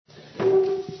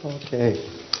Okay.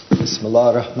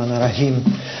 Bismillah ar-Rahman ar-Rahim.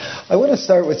 I want to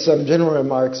start with some general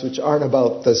remarks which aren't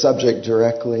about the subject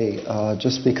directly,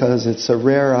 just because it's a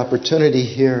rare opportunity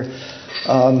here.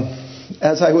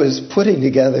 As I was putting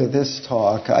together this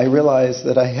talk, I realized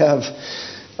that I have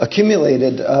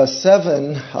accumulated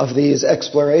 7 of these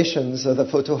explorations of the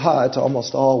Futuhat,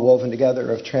 almost all woven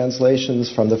together of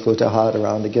translations from the Futuhat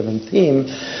around a given theme,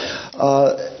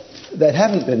 that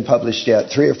haven't been published yet.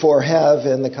 3 or 4 have,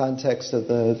 in the context of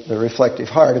the Reflective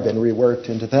Heart, have been reworked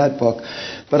into that book.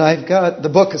 But the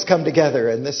book has come together,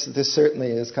 and this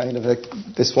certainly is kind of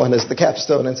this one is the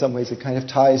capstone in some ways. It kind of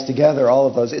ties together all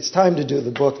of those. It's time to do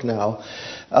the book now.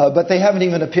 But they haven't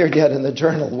even appeared yet in the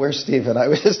journal. Where's Stephen? I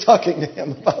was just talking to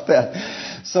him about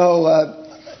that. So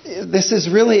this is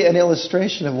really an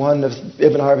illustration of one of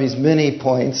Ibn Arabi's many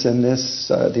points in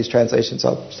these translations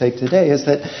I'll take today, is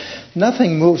that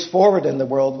nothing moves forward in the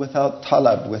world without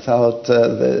talab, without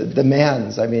the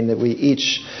demands. I mean,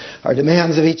 our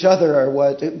demands of each other are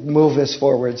what move us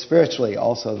forward spiritually.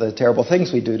 Also, the terrible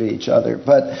things we do to each other.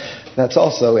 But that's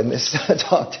also in this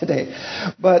talk today.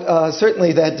 But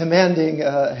certainly that demanding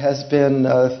has been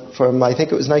from, I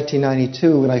think it was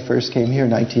 1992 when I first came here,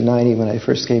 1990 when I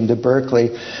first came to Berkeley.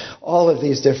 All of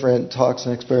these different talks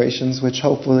and explorations, which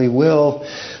hopefully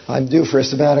I'm due for a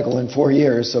sabbatical in 4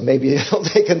 years, so maybe it'll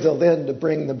take until then to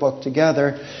bring the book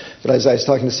together. But as I was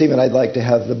talking to Stephen, I'd like to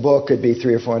have the book, it'd be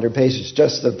 300 or 400 pages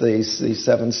just of these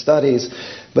 7 studies,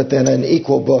 but then an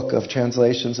equal book of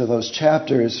translations of those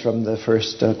chapters from the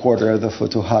first quarter of the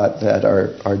Futuhat that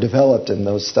are developed in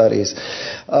those studies.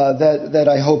 That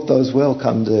I hope those will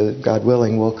come to, God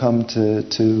willing, will come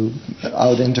to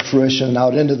out into fruition,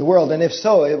 out into the world. And if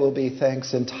so, it will be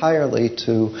thanks entirely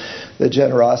to the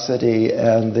generosity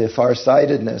and the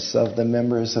farsightedness of the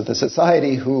members of the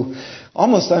society who,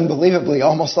 almost unbelievably,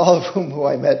 almost all of who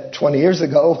I met 20 years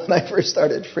ago when I first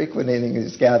started frequenting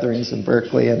these gatherings in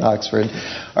Berkeley and Oxford,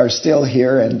 are still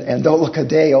here and don't look a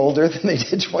day older than they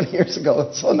did 20 years ago.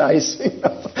 It's so nice.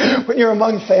 When you're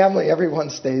among family, everyone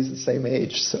stays the same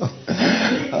age. So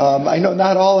I know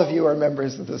not all of you are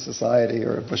members of the society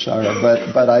or Bashara,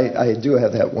 but I do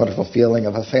have that wonderful feeling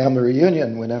of a family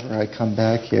reunion whenever I come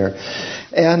back here.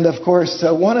 And of course,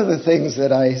 one of the things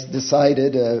that I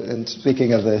decided, and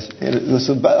speaking of this was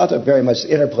about a very much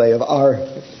interplay of our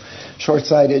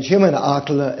short-sighted human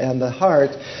aql and the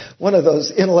heart, one of those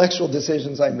intellectual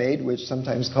decisions I made, which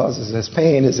sometimes causes us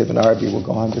pain, as Ibn Arabi will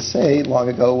go on to say long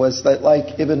ago, was that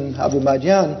like Ibn Abu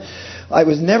Madian, I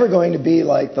was never going to be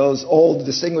like those old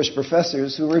distinguished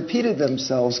professors who repeated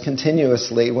themselves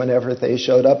continuously whenever they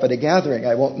showed up at a gathering.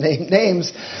 I won't name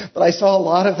names, but I saw a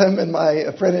lot of them in my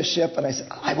apprenticeship, and I said,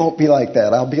 I won't be like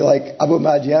that. I'll be like Abu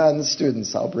Madian's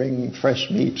students. I'll bring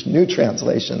fresh meat, new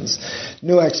translations,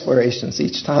 new explorations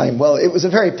each time. Well, it was a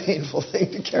very painful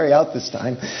thing to carry out this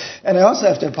time. And I also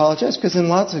have to apologize because in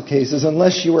lots of cases,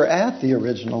 unless you were at the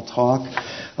original talk,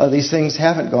 these things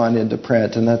haven't gone into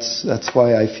print, and that's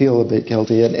why I feel a bit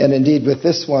guilty. And indeed, with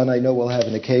this one, I know we'll have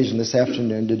an occasion this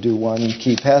afternoon to do one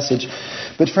key passage.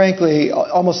 But frankly,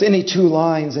 almost any 2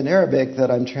 lines in Arabic that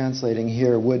I'm translating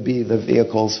here would be the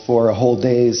vehicles for a whole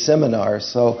day's seminar.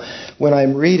 So when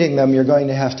I'm reading them, you're going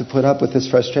to have to put up with this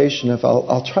frustration if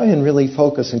I'll try and really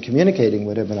focus in communicating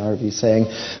what Ibn Arabi is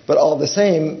saying. But all the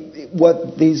same,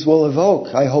 what these will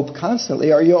evoke, I hope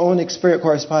constantly, are your own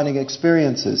corresponding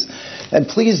experiences. And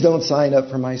please don't sign up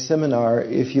for my seminar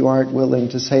if you aren't willing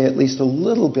to say at least a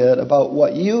little bit about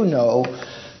what you know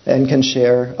and can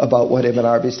share about what Ibn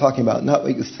Arabi is talking about. Not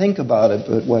what you think about it,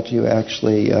 but what you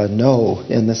actually know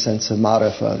in the sense of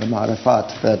ma'rifah, the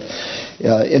ma'rifat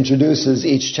that introduces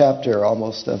each chapter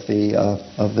almost of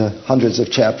the hundreds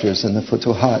of chapters in the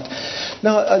Futuhat.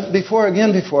 Now, before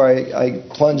I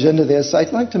plunge into this,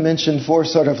 I'd like to mention 4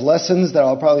 sort of lessons that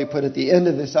I'll probably put at the end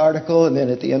of this article and then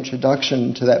at the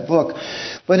introduction to that book.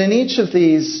 But in each of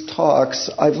these talks,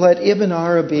 I've let Ibn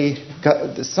Arabi,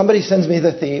 somebody sends me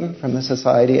the theme from the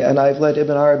society, and I've let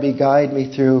Ibn Arabi guide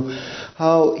me through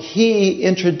how he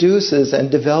introduces and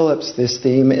develops this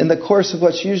theme in the course of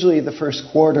what's usually the first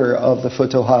quarter of the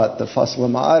Futuhat, the Fasl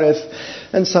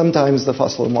al-Ma'arif, and sometimes the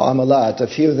Fasl al-Mu'amalat. A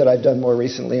few that I've done more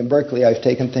recently in Berkeley, I've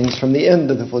taken things from the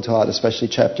end of the Futuhat, especially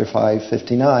chapter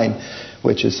 559,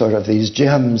 which is sort of these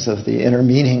gems of the inner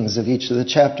meanings of each of the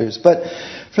chapters. But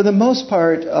for the most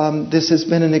part, this has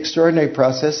been an extraordinary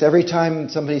process. Every time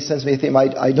somebody sends me a theme,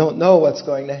 I don't know what's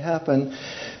going to happen.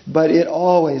 but it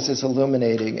always is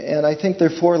illuminating. And I think there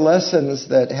are 4 lessons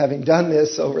that, having done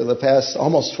this over the past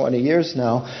almost 20 years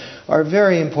now, are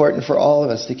very important for all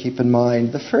of us to keep in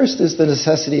mind. The first is the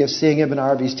necessity of seeing Ibn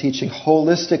Arabi's teaching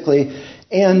holistically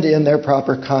and in their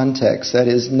proper context. That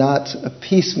is, not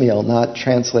piecemeal, not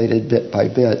translated bit by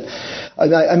bit.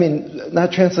 I mean,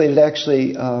 not translated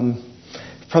actually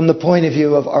from the point of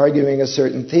view of arguing a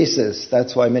certain thesis.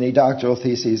 That's why many doctoral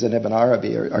theses in Ibn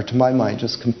Arabi are to my mind,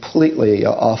 just completely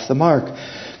off the mark.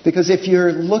 Because if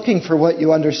you're looking for what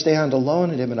you understand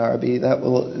alone in Ibn Arabi,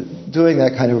 doing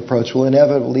that kind of approach will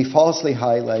inevitably falsely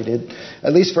highlighted,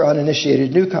 at least for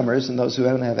uninitiated newcomers and those who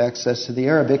don't have access to the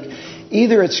Arabic,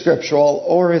 either its scriptural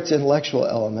or its intellectual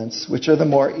elements, which are the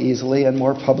more easily and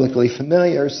more publicly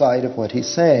familiar side of what he's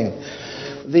saying.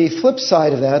 The flip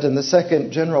side of that, and the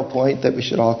second general point that we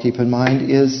should all keep in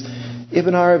mind, is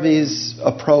Ibn Arabi's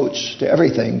approach to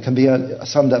everything can be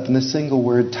summed up in the single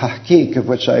word tahqiq, of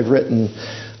which I've written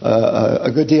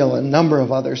a good deal, a number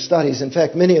of other studies. In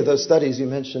fact, many of those studies you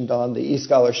mentioned on the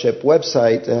eScholarship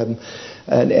website,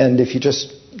 and if you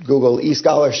just Google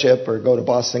eScholarship or go to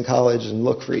Boston College and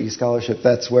look for eScholarship,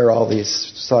 that's where all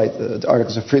these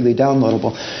articles are freely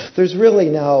downloadable. There's really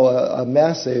now a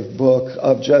massive book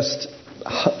of just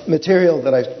material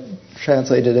that I've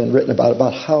translated and written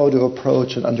about how to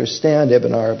approach and understand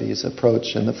Ibn Arabi's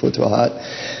approach in the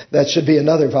Futuhat. That should be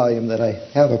another volume that I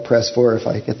have a press for if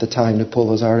I get the time to pull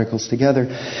those articles together.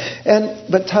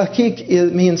 But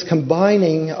tahqiq means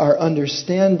combining our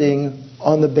understanding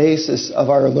on the basis of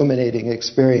our illuminating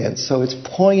experience. So it's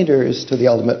pointers to the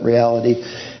ultimate reality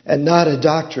and not a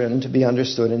doctrine to be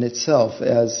understood in itself.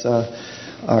 As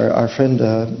our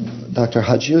friend Dr.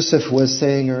 Haj Yusuf was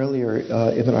saying earlier,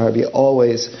 Ibn Arabi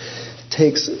always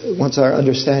wants our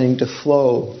understanding to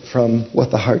flow from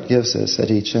what the heart gives us at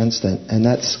each instant. And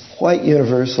that's quite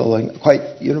universal at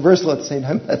the same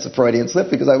time. That's a Freudian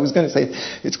slip, because I was going to say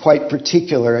it's quite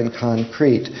particular and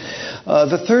concrete.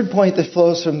 The third point that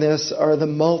flows from this are the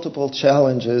multiple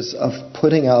challenges of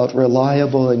putting out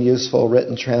reliable and useful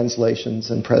written translations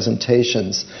and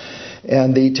presentations,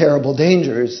 and the terrible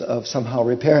dangers of somehow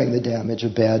repairing the damage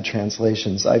of bad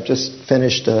translations. I've just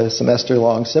finished a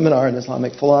semester-long seminar in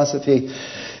Islamic philosophy,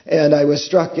 and I was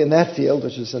struck in that field,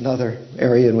 which is another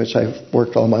area in which I've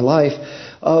worked all my life,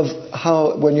 of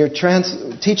how when you're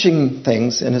teaching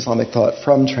things in Islamic thought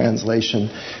from translation,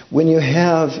 when you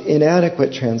have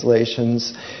inadequate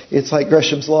translations, it's like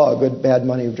Gresham's law, good, bad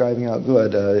money driving out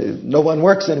good. No one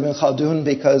works in Ibn Khaldun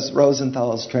because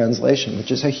Rosenthal's translation, which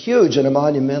is a huge and a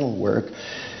monumental work,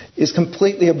 is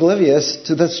completely oblivious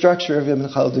to the structure of Ibn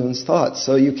Khaldun's thought.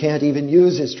 So you can't even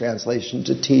use his translation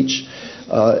to teach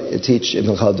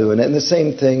Ibn Khaldun. And the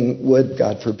same thing would,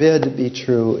 God forbid, be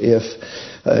true if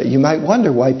you might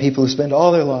wonder why people who spend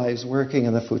all their lives working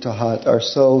in the Futuhat are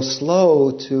so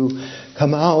slow to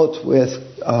come out with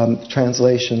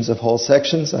translations of whole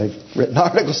sections. I've written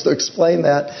articles to explain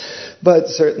that. But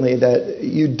certainly that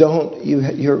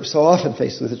you're so often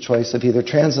faced with the choice of either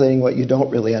translating what you don't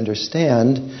really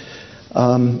understand,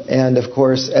 and of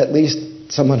course, at least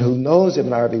someone who knows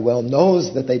Ibn Arabi well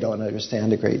knows that they don't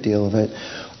understand a great deal of it.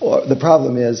 Or the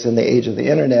problem is, in the age of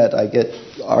the internet, I get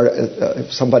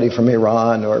somebody from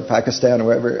Iran or Pakistan or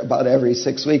wherever about every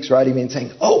 6 weeks writing me and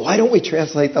saying, "Oh, why don't we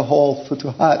translate the whole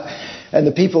Futuhat?" And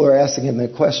the people who are asking him the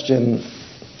question,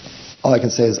 all I can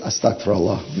say is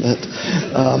astaghfirullah.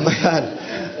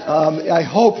 I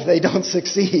hope they don't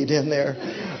succeed in their,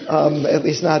 at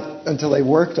least not until they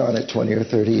worked on it 20 or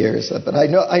 30 years. But I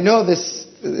know this,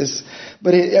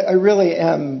 but I really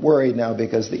am worried now,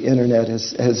 because the internet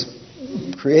has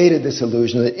created this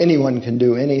illusion that anyone can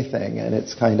do anything, and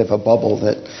it's kind of a bubble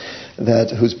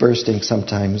that whose bursting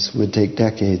sometimes would take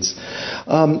decades.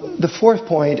 The fourth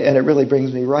point, and it really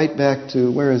brings me right back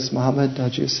to, where is Muhammad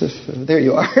Haj Yusuf? There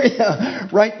you are. Yeah.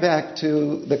 Right back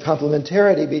to the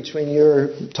complementarity between your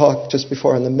talk just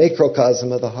before on the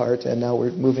macrocosm of the heart, and now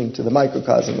we're moving to the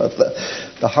microcosm of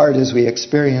the heart as we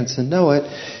experience and know it,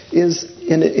 is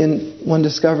one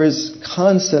discovers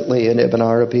constantly in Ibn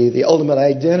Arabi the ultimate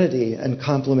identity and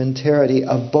complementarity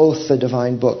of both the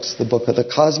divine books, the book of the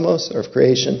cosmos, or of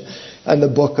creation, and the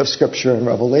book of scripture and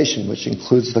revelation, which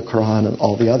includes the Quran and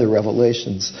all the other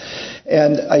revelations.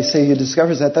 And I say he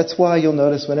discovers that. That's why you'll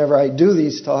notice whenever I do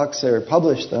these talks or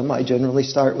publish them, I generally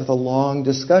start with a long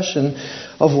discussion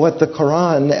of what the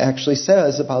Quran actually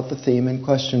says about the theme in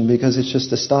question, because it's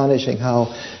just astonishing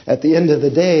how, at the end of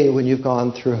the day, when you've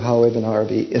gone through how Ibn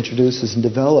Arabi introduces and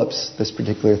develops this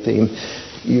particular theme,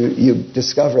 you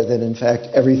discover that, in fact,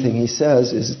 everything he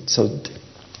says is so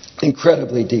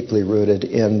incredibly deeply rooted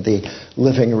in the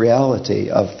living reality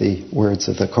of the words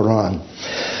of the Quran.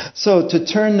 So to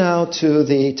turn now to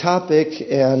the topic,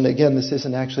 and again, this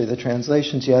isn't actually the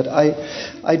translations yet.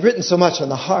 I'd written so much on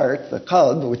the heart, the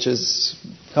qalb, which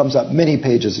comes up many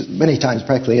times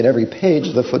practically at every page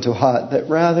of the Futuhat, that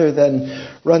rather than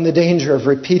run the danger of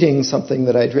repeating something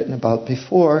that I'd written about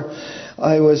before,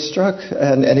 I was struck,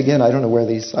 and again, I don't know where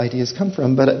these ideas come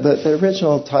from, but the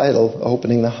original title,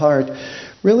 Opening the Heart,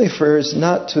 really refers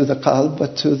not to the qalb,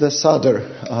 but to the sadr,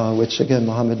 which again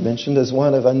Muhammad mentioned as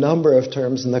one of a number of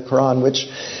terms in the Quran, which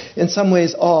in some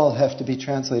ways all have to be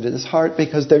translated as heart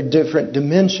because they're different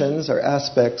dimensions or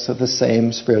aspects of the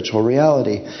same spiritual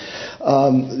reality.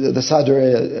 The sadr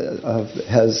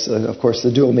has, of course,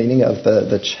 the dual meaning of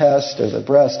the chest or the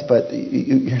breast, but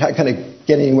you're not going to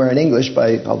get anywhere in English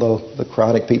although the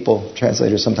Quranic people,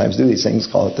 translators sometimes do these things,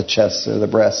 call it the chest or the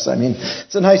breasts. I mean,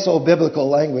 it's a nice old biblical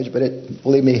language, but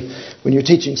believe me, when you're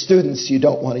teaching students, you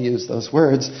don't want to use those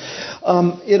words.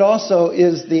 It also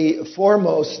is the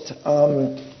foremost,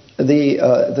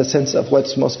 the sense of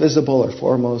what's most visible or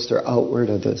foremost or outward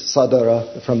of the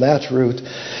sadara from that root.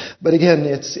 But again,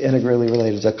 it's integrally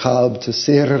related to qalb, to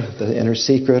sir, the inner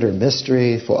secret or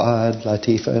mystery, fu'ad,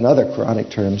 latifa, and other Quranic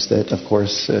terms that, of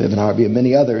course, Ibn Arabi and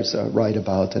many others write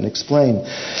about and explain.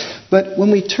 But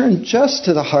when we turn just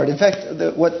to the heart, in fact,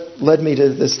 what led me to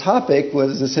this topic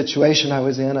was the situation I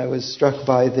was in. I was struck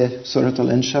by the Surah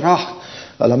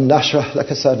Al-Inshirah, Alam nashrah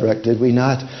laka sadrak. Did we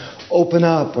not open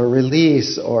up or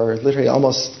release or literally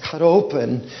almost cut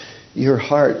open your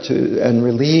heart and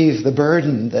relieve the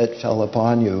burden that fell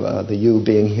upon you? The you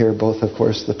being here both, of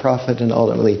course, the Prophet and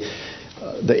ultimately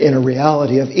the inner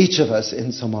reality of each of us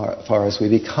in so far as we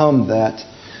become that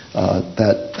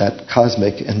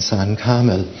cosmic insan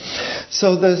kamil.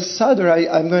 So the sadr,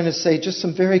 I'm going to say just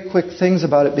some very quick things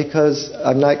about it because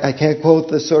I can't quote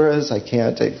the surahs, I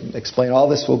can't explain. All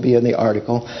this will be in the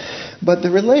article. But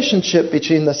the relationship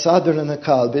between the sadr and the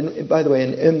qalb, and by the way,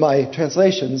 in my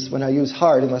translations, when I use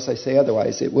heart, unless I say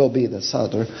otherwise, it will be the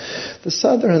sadr. The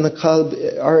sadr and the qalb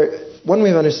are, one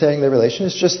way of understanding their relation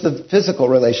is just the physical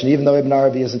relation, even though Ibn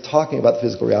Arabi isn't talking about the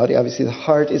physical reality. Obviously, the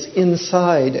heart is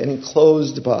inside and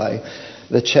enclosed by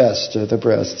the chest or the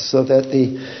breast, so that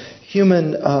the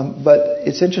human, but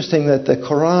it's interesting that the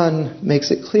Quran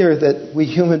makes it clear that we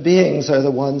human beings are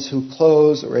the ones who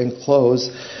close or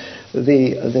enclose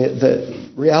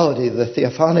the reality, the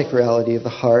theophanic reality of the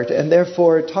heart, and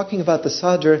therefore talking about the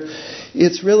sadr,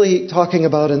 it's really talking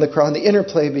about in the Quran the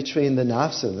interplay between the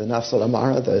nafs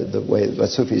al-amara, the way what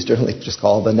Sufis generally just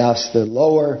call the nafs, the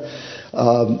lower,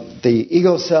 the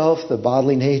ego self, the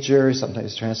bodily nature,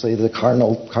 sometimes translated the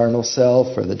carnal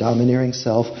self or the domineering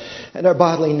self, and our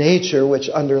bodily nature, which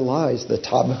underlies the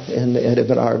tab in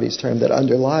Ibn Arabi's term, that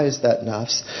underlies that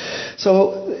nafs.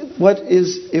 So what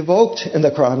is evoked in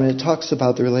the Quran when it talks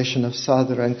about the relation of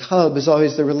sadr and qalb is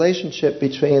always the relationship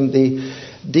between the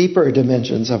deeper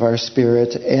dimensions of our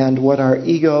spirit and what our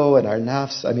ego and our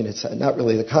nafs, I mean it's not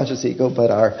really the conscious ego,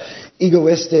 but our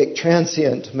egoistic,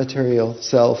 transient material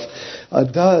self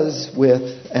does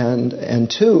with and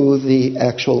to the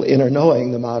actual inner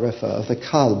knowing, the ma'rifah of the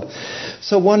qalb.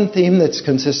 So one theme that's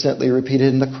consistently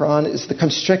repeated in the Quran is the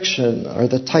constriction or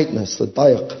the tightness, the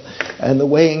dayq, and the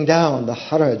weighing down, the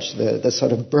haraj, the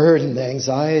sort of burden, the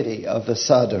anxiety of the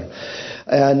sadr.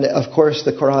 And of course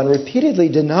the Quran repeatedly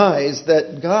denies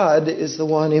that God is the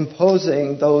one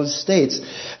imposing those states.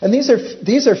 And these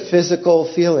are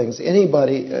physical feelings.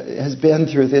 Anybody has been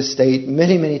through this state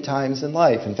many, many times in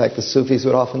life. In fact, the Sufis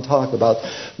would often talk about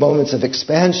moments of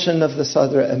expansion of the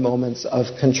sadr and moments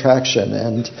of contraction.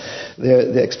 And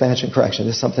the expansion correction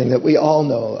is something that we all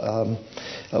know.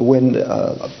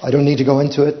 I don't need to go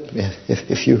into it.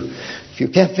 If you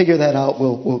can't figure that out,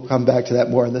 we'll come back to that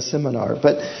more in the seminar.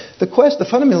 But the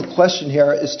fundamental question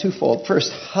here is twofold.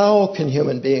 First, how can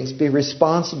human beings be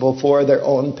responsible for their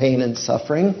own pain and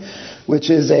suffering, which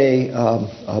is a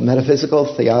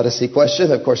metaphysical theodicy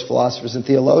question. Of course, philosophers and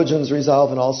theologians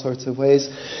resolve in all sorts of ways.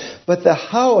 But the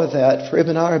how of that, for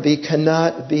Ibn Arabi,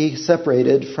 cannot be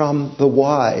separated from the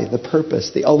why, the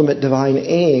purpose, the ultimate divine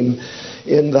aim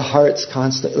in the heart's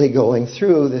constantly going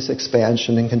through this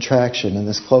expansion and contraction and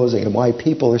this closing, and why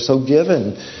people are so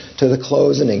given to the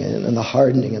closing and the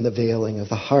hardening and the veiling of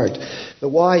the heart. The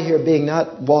why here being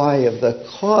not why of the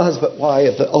cause, but why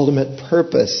of the ultimate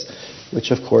purpose,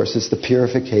 which of course is the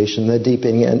purification, the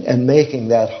deepening, and making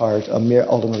that heart a mirror,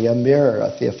 ultimately a mirror,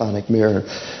 a theophanic mirror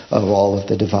of all of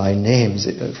the divine names.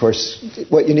 Of course,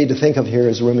 what you need to think of here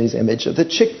is Rumi's image of the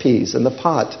chickpeas in the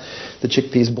pot, the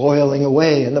chickpeas boiling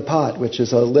away in the pot, which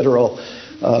is a literal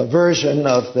version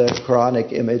of the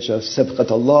Quranic image of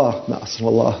Sibqat Allah,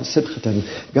 Ma'asmallah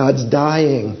Sibqatan, God's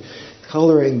dying,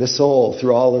 coloring the soul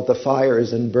through all of the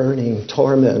fires and burning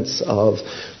torments of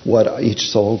what each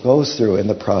soul goes through in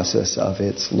the process of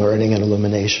its learning and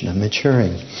illumination and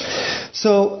maturing.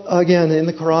 So again, in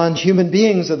the Quran, human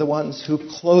beings are the ones who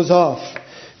close off,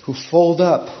 who fold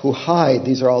up, who hide.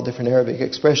 These are all different Arabic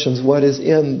expressions. What is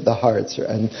in the hearts?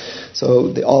 And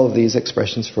so all of these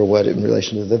expressions for what in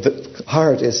relation to the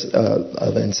heart is, in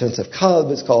the sense of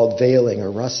qalb, is called veiling or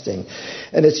rusting.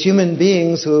 And it's human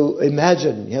beings who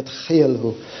imagine,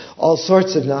 who all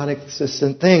sorts of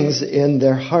non-existent things in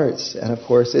their hearts. And of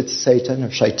course it's Satan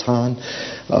or shaitan,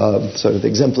 sort of the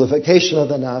exemplification of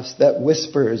the nafs that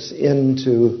whispers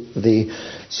into the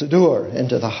sudur,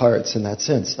 into the hearts in that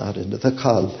sense, not into the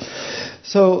qalb.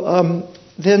 So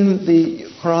then the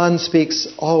Quran speaks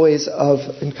always of,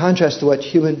 in contrast to what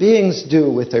human beings do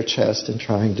with their chest and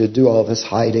trying to do all this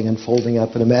hiding and folding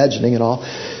up and imagining and all,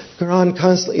 the Quran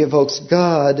constantly evokes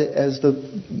God as the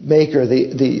maker,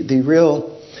 the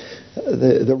real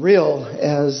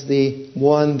as the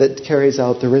one that carries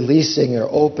out the releasing or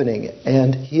opening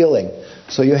and healing.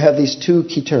 So you have these two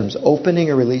key terms, opening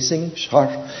or releasing,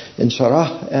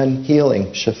 sharah, and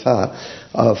healing, shifa,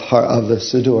 of the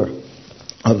sudur,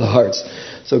 of the hearts.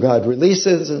 So God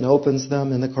releases and opens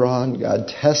them in the Quran. God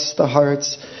tests the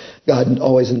hearts. God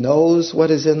always knows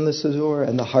what is in the sudur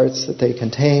and the hearts that they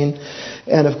contain.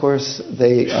 And of course,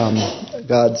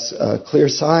 God's clear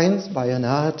signs,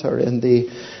 bayanat,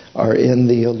 are in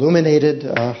the illuminated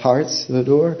hearts,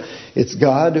 sudur. It's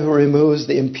God who removes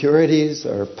the impurities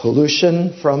or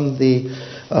pollution from the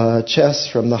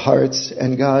chest, from the hearts,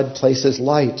 and God places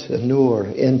light, nur,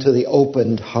 into the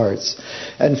opened hearts.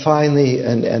 And finally,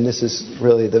 and this is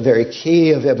really the very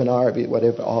key of Ibn Arabi,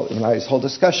 Ibn Arabi's whole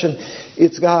discussion,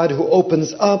 it's God who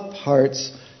opens up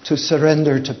hearts to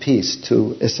surrender to peace,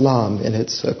 to Islam in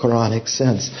its Quranic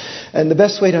sense. And the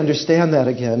best way to understand that,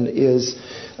 again, is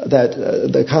that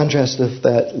the contrast of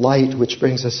that light which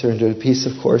brings us surrender to peace,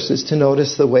 of course, is to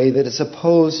notice the way that it's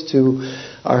opposed to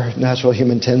our natural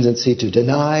human tendency to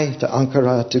deny, to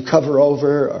ankara, to cover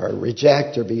over, or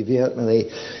reject, or be vehemently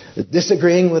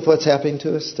disagreeing with what's happening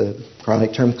to us, the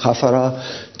Quranic term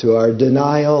kafara, to our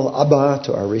denial, abba,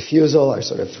 to our refusal, our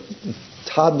sort of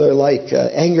toddler-like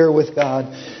anger with God,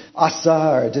 asa,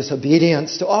 our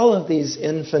disobedience, to all of these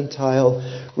infantile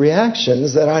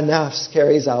reactions that our nafs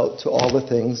carries out to all the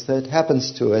things that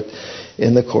happens to it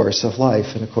in the course of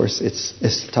life. And of course it's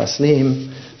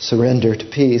taslim, surrender to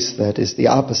peace, that is the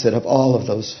opposite of all of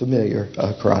those familiar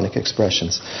Quranic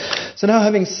expressions. So now,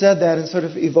 having said that, and sort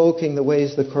of evoking the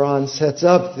ways the Quran sets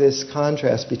up this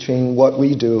contrast between what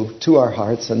we do to our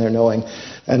hearts and their knowing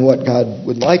and what God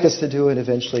would like us to do and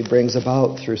eventually brings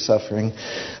about through suffering,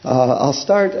 I'll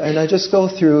start, and I just go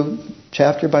through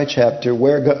chapter by chapter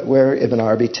where Ibn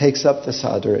Arabi takes up the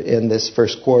Sadr in this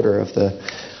first quarter of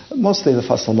mostly the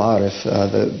Fasl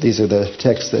Ma'arif. These are the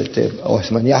texts that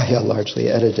Osman Yahya largely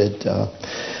edited, so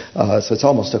it's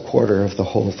almost a quarter of the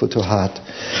whole Futuhat.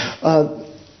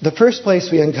 The first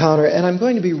place we encounter, and I'm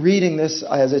going to be reading this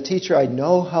as a teacher, I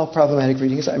know how problematic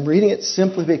reading is. I'm reading it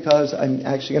simply because I'm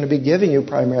actually going to be giving you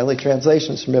primarily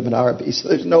translations from Ibn Arabi, so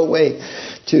there's no way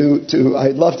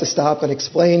I'd love to stop and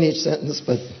explain each sentence,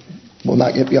 but we'll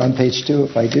not get beyond page 2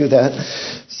 if I do that.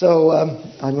 So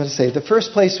I'm going to say the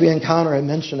first place we encounter a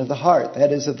mention of the heart,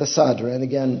 that is of the Sadr. And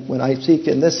again, when I speak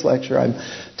in this lecture, I'm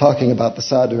talking about the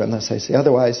Sadr unless I say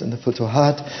otherwise in the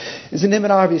Futuhat, is in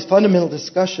Ibn Arabi's fundamental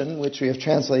discussion, which we have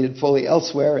translated fully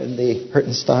elsewhere in the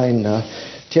Hertenstein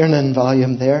Tiernan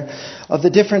volume there, of the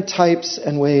different types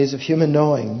and ways of human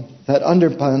knowing that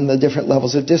underpin the different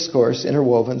levels of discourse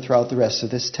interwoven throughout the rest of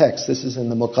this text. This is in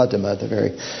the Muqaddimah at the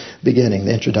very beginning,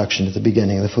 the introduction to the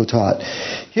beginning of the Futuhat.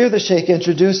 Here the Shaykh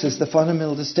introduces the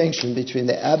fundamental distinction between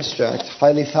the abstract,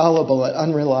 highly fallible and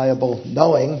unreliable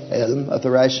knowing, ilm, of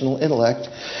the rational intellect,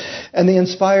 and the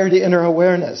inspired inner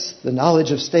awareness, the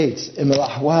knowledge of states, ilm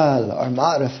al-ahwal, or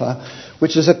ma'rifah,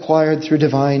 which is acquired through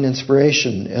divine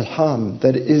inspiration, ilham,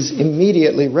 that is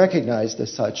immediately recognized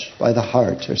as such by the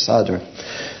heart, or sadr.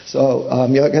 So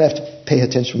you're going to have to pay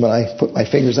attention when I put my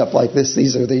fingers up like this.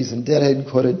 These are these indebted,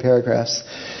 quoted paragraphs.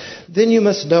 Then you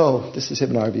must know, this is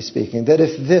Ibn Arabi speaking, that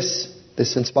if this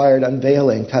inspired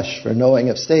unveiling, kashf, or knowing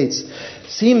of states,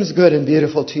 seems good and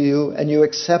beautiful to you, and you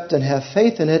accept and have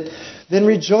faith in it, then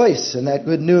rejoice in that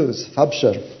good news,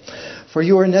 fabshir. For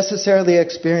you are necessarily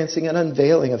experiencing an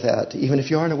unveiling of that, even if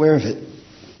you aren't aware of it.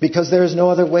 Because there is no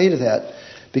other way to that.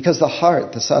 Because the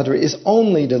heart, the sadr, is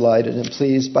only delighted and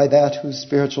pleased by that whose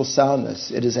spiritual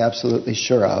soundness it is absolutely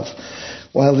sure of.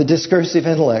 While the discursive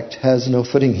intellect has no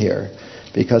footing here.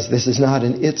 because this is not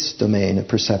in its domain of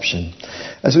perception.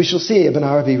 As we shall see, Ibn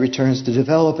Arabi returns to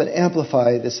develop and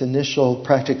amplify this initial,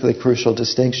 practically crucial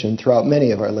distinction throughout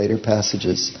many of our later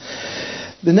passages.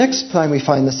 The next time we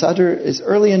find the Sadr is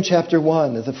early in chapter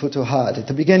 1 of the Futuhat, at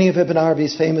the beginning of Ibn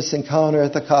Arabi's famous encounter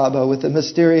at the Kaaba with the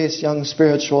mysterious young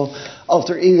spiritual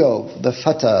alter ego, the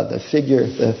Fata, the figure,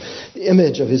 the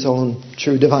image of his own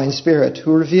true divine spirit,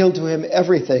 who revealed to him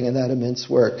everything in that immense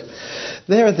work.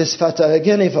 There, this Fata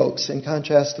again evokes, in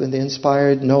contrast with the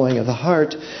inspired knowing of the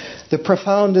heart, the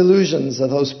profound illusions of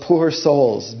those poor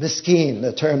souls, miskeen,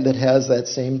 a term that has that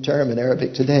same term in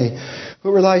Arabic today,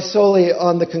 who rely solely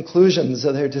on the conclusions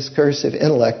of their discursive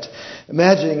intellect,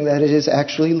 imagining that it is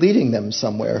actually leading them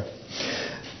somewhere.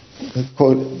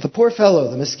 Quote, the poor fellow,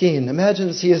 the miskeen,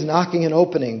 imagines he is knocking and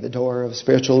opening the door of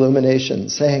spiritual illumination,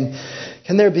 saying,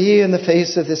 can there be in the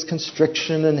face of this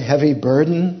constriction and heavy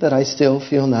burden that I still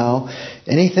feel now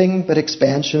anything but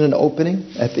expansion and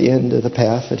opening at the end of the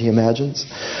path that he imagines?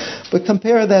 But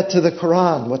compare that to the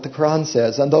Quran, what the Quran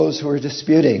says on those who are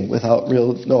disputing without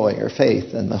real knowing or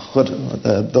faith. And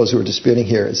those who are disputing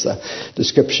here is a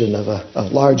description of a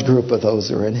large group of those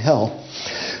who are in hell.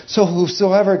 So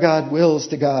whosoever God wills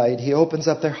to guide, he opens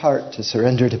up their heart to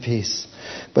surrender to peace.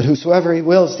 But whosoever he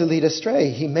wills to lead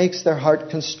astray, he makes their heart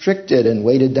constricted and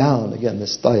weighted down. Again,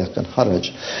 this dayak and haraj,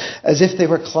 as if they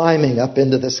were climbing up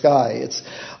into the sky.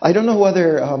 I don't know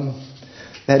whether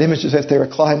that image as if they were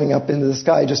climbing up into the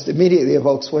sky just immediately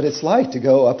evokes what it's like to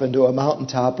go up into a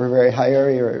mountaintop or a very high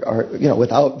area or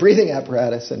without breathing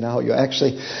apparatus, and now you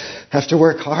actually have to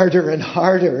work harder and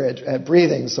harder at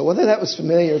breathing. So whether that was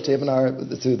familiar to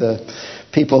the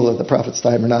people of the Prophet's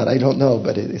time or not, I don't know,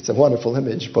 but it's a wonderful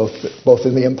image, both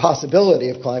in the impossibility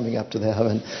of climbing up to the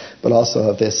heaven, but also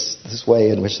of this way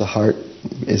in which the heart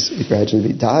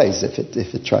gradually dies if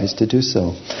it tries to do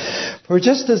so. For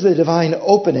just as the divine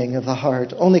opening of the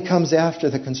heart only comes after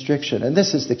the constriction, and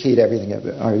this is the key to everything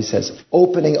Ari says,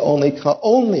 opening only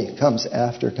comes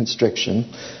after constriction,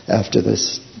 after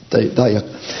this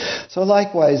dayak. So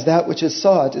likewise, that which is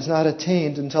sought is not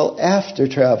attained until after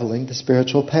traveling the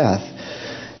spiritual path.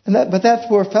 But that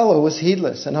poor fellow was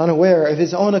heedless and unaware of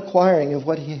his own acquiring of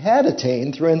what he had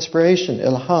attained through inspiration,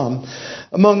 ilham,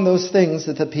 among those things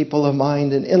that the people of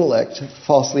mind and intellect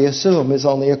falsely assume is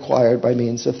only acquired by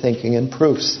means of thinking and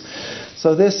proofs.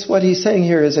 So what he's saying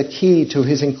here is a key to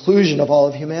his inclusion of all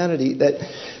of humanity, that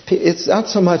it's not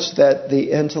so much that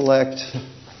the intellect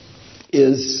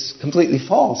is completely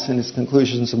false in its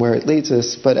conclusions and where it leads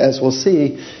us, but as we'll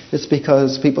see, it's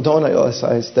because people don't realize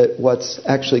that what's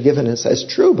actually given us as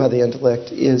true by the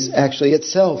intellect is actually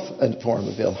itself a form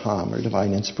of ilham or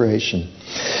divine inspiration.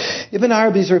 Ibn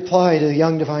Arabi's reply to the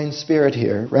young divine spirit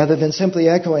here, rather than simply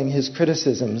echoing his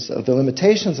criticisms of the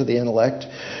limitations of the intellect,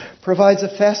 provides a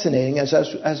fascinating,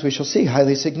 as we shall see,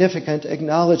 highly significant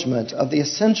acknowledgement of the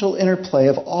essential interplay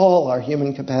of all our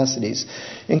human capacities,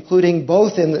 including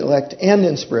both intellect and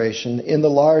inspiration, in the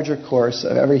larger course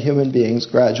of every human being's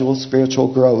gradual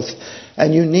spiritual growth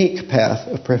and unique path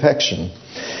of perfection.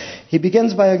 He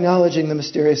begins by acknowledging the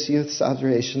mysterious youth's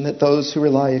observation that those who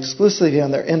rely exclusively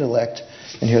on their intellect,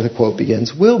 and here the quote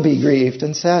begins, will be grieved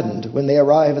and saddened when they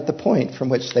arrive at the point from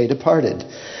which they departed.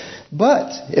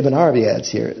 But, Ibn Arabi adds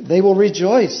here, they will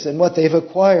rejoice in what they've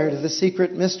acquired of the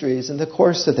secret mysteries in the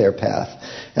course of their path,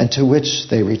 and to which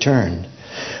they return.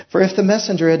 For if the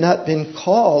messenger had not been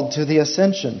called to the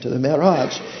ascension, to the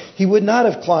Mi'raj, he would not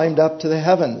have climbed up to the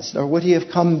heavens, nor would he have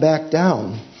come back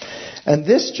down. And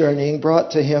this journeying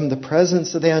brought to him the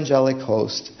presence of the angelic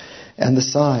host and the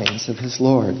signs of his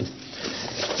Lord.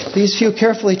 These few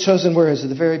carefully chosen words at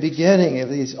the very beginning of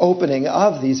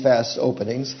these vast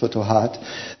openings, Futuhat,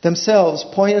 themselves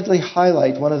pointedly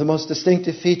highlight one of the most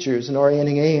distinctive features and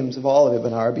orienting aims of all of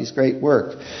Ibn Arabi's great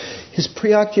work: his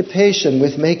preoccupation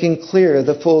with making clear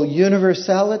the full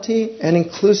universality and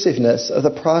inclusiveness of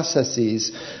the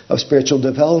processes of spiritual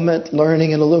development,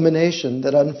 learning, and illumination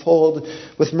that unfold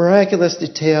with miraculous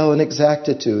detail and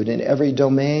exactitude in every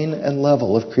domain and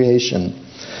level of creation.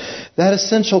 That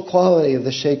essential quality of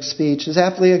the Sheikh's speech is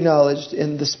aptly acknowledged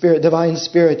in the divine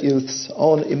spirit youth's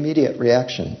own immediate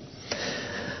reaction.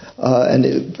 And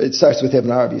it starts with Ibn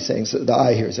Arabi saying, so the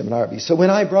I here is Ibn Arabi. So when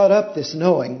I brought up this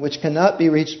knowing, which cannot be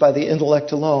reached by the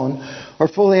intellect alone, or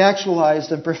fully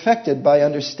actualized and perfected by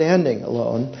understanding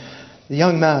alone, the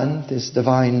young man, this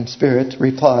divine spirit,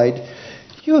 replied,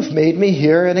 "You have made me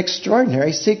hear an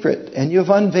extraordinary secret, and you have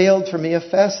unveiled for me a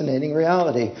fascinating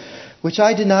reality, which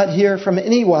I did not hear from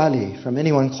any wali, from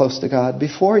anyone close to God,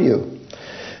 before you.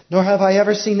 Nor have I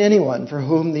ever seen anyone for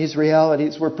whom these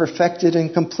realities were perfected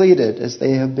and completed as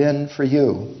they have been for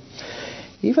you.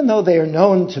 Even though they are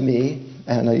known to me,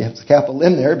 and you have the capital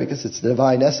in there because it's the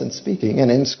divine essence speaking,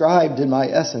 and inscribed in my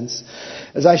essence,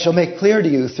 as I shall make clear to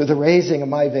you through the raising of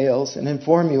my veils and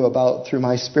inform you about through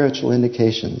my spiritual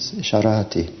indications,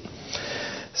 Isharati.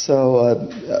 So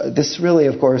this really,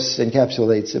 of course,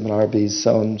 encapsulates Ibn Arabi's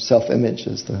own self-image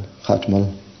as the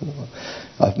Khatm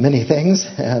of many things,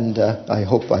 and I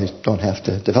hope I don't have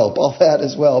to develop all that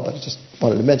as well, but I just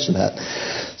wanted to mention that.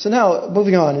 So now,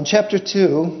 moving on, in chapter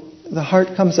 2, the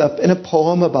heart comes up in a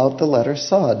poem about the letter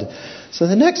Sad. So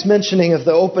the next mentioning of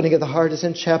the opening of the heart is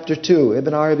in chapter 2,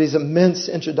 Ibn Arabi's immense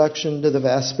introduction to the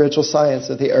vast spiritual science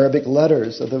of the Arabic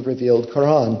letters of the revealed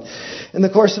Quran. In the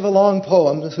course of a long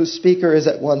poem, whose speaker is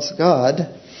at once God,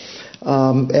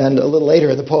 and a little later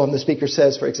in the poem, the speaker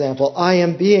says, for example, I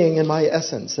am being in my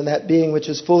essence, and that being which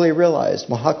is fully realized,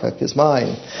 muhakkak, is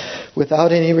mine,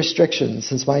 without any restrictions,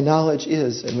 since my knowledge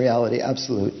is, in reality,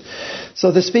 absolute.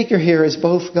 So the speaker here is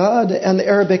both God and the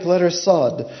Arabic letter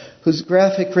Sad, whose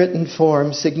graphic written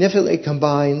form significantly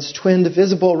combines twin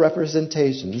visible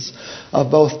representations of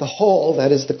both the whole,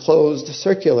 that is the closed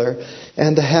circular,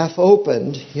 and the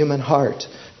half-opened human heart,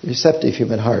 receptive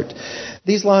human heart.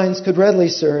 These lines could readily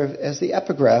serve as the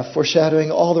epigraph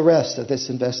foreshadowing all the rest of this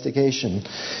investigation.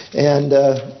 And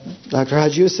Dr.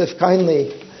 Haj Yusuf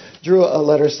kindly drew a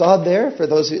letter Sad there for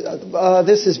those who...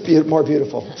 this is more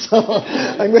beautiful. So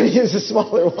I'm going to use a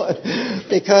smaller one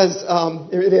because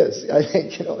it is. I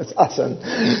think, it's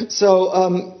awesome.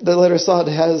 So the letter Sad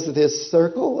has this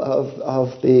circle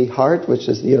of the heart, which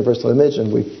is the universal image.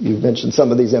 And you've mentioned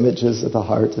some of these images of the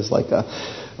heart as like a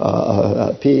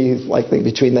P, likely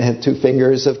between the two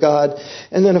fingers of God.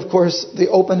 And then, of course, the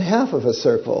open half of a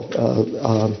circle.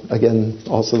 Again,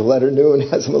 also the letter Nun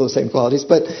has some of those same qualities.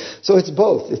 But so it's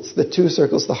both. It's the two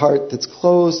circles, the heart that's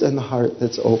closed and the heart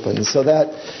that's open. So that,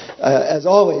 as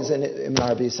always in Ibn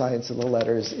Arabi's science of the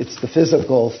letters, it's the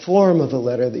physical form of the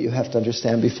letter that you have to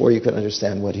understand before you can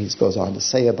understand what he goes on to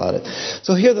say about it.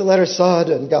 So here the letter Sad,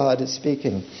 and God is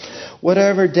speaking.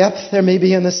 Whatever depth there may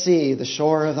be in the sea, the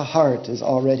shore of the heart is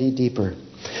already deeper.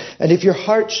 And if your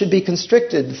heart should be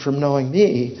constricted from knowing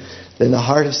me, then the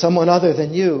heart of someone other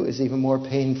than you is even more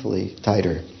painfully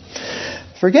tighter.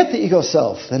 Forget the ego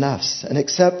self, the nafs, and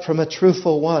accept from a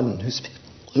truthful one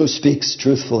who speaks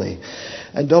truthfully.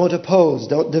 And don't oppose,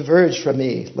 don't diverge from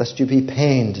me, lest you be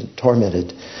pained and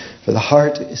tormented, for the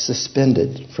heart is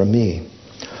suspended from me.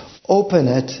 Open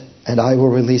it, and I will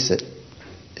release it.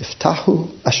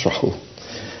 Iftahu ashrahu.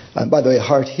 And by the way,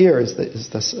 heart here is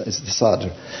the sadr.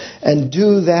 And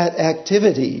do that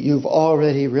activity you've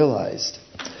already realized.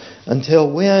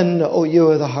 Until when, O you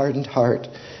of the hardened heart,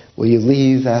 will you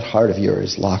leave that heart of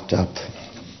yours locked up?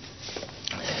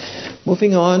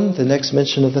 Moving on, the next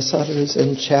mention of the sadr is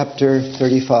in chapter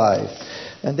 35.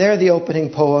 And there the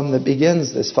opening poem that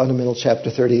begins this fundamental chapter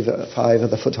 35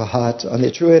 of the Futuhat on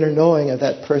the true inner knowing of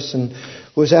that person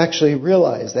who is actually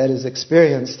realized, that is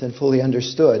experienced and fully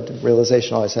understood.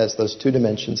 Realization always has those two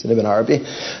dimensions in Ibn Arabi.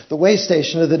 The way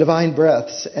station of the divine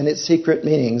breaths and its secret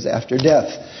meanings after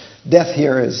death. Death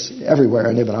here is everywhere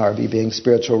in Ibn Arabi, being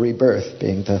spiritual rebirth,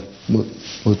 being the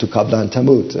mutu kablan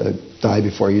tamut, die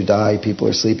before you die, people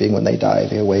are sleeping, when they die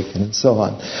they awaken, and so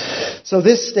on. So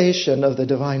this station of the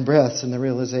divine breaths and the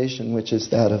realization, which is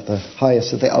that of the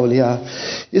highest of the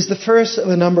awliya, is the first of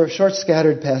a number of short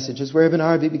scattered passages where Ibn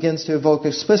Arabi begins to evoke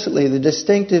explicitly the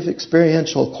distinctive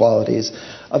experiential qualities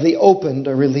of the opened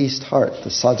or released heart,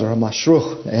 the sadr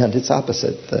mashruh, and its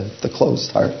opposite, the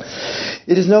closed heart.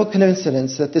 It is no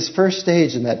coincidence that this first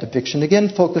stage in that depiction again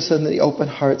focuses on the open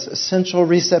heart's essential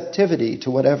receptivity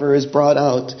to whatever is brought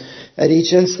out at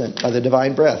each instant by the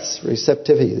divine breaths.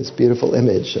 Receptivity, this beautiful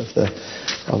image of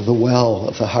the well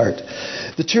of the heart.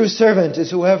 The true servant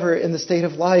is whoever in the state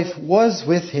of life was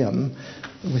with him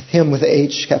with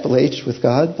H, capital H, with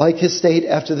God, like his state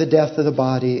after the death of the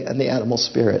body and the animal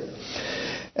spirit.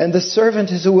 And the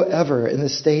servant is whoever in the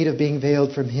state of being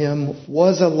veiled from him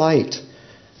was a light,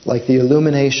 like the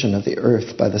illumination of the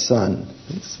earth by the sun.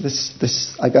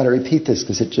 I got to repeat this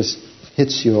because it just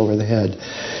hits you over the head.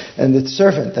 And the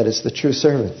servant, that is the true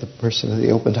servant, the person of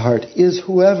the opened heart, is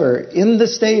whoever in the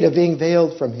state of being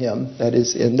veiled from him, that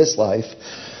is in this life,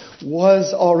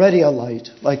 was already a light,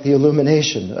 like the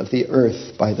illumination of the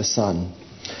earth by the sun.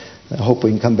 I hope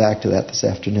we can come back to that this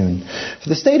afternoon. For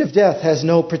the state of death has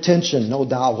no pretension, no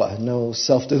dawah, no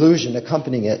self-delusion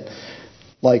accompanying it,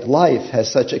 like life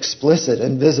has such explicit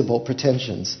and visible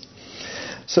pretensions.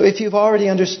 So if you've already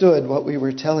understood what we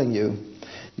were telling you,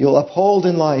 you'll uphold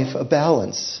in life a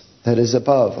balance that is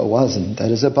above a wazn,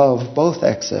 that is above both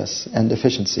excess and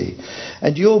deficiency.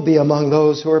 And you'll be among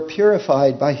those who are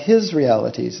purified by his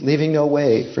realities, leaving no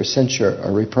way for censure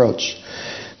or reproach.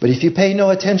 But if you pay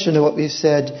no attention to what we've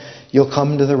said, you'll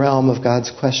come to the realm of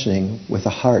God's questioning with a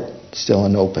heart still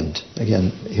unopened.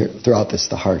 Again, here, throughout this,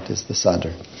 the heart is the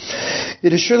sadr.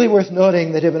 It is surely worth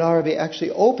noting that Ibn Arabi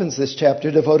actually opens this chapter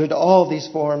devoted to all these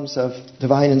forms of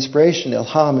divine inspiration,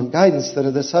 ilham, and guidance that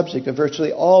are the subject of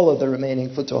virtually all of the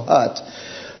remaining futuhat.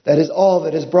 That is all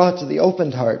that is brought to the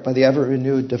opened heart by the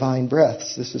ever-renewed divine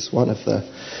breaths. This is one of the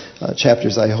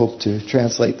chapters I hope to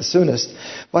translate the soonest.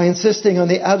 By insisting on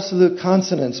the absolute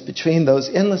consonance between those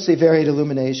endlessly varied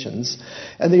illuminations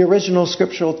and the original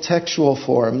scriptural textual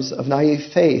forms of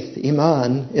naive faith,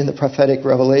 iman, in the prophetic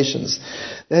revelations.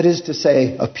 That is to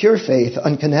say, a pure faith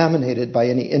uncontaminated by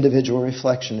any individual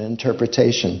reflection and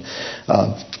interpretation.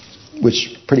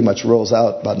 Which pretty much rolls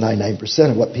out about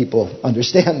 99% of what people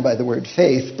understand by the word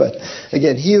faith. But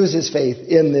again, he uses faith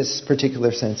in this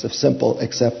particular sense of simple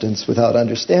acceptance without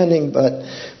understanding, but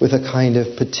with a kind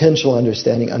of potential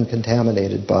understanding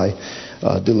uncontaminated by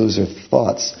delusive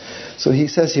thoughts. So he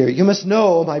says here, you must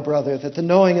know, my brother, that the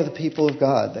knowing of the people of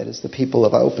God, that is the people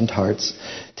of opened hearts,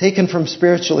 taken from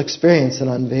spiritual experience and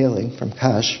unveiling, from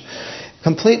Kash,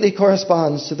 completely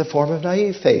corresponds to the form of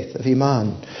naive faith, of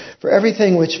iman. For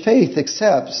everything which faith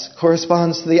accepts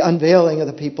corresponds to the unveiling of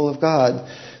the people of God,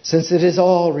 since it is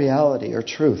all reality or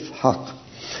truth, haq,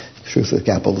 truth with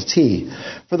capital T.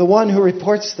 For the one who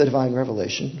reports the divine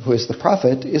revelation, who is the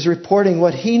prophet, is reporting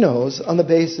what he knows on the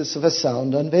basis of a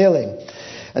sound unveiling.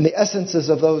 And the essences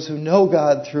of those who know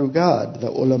God through God,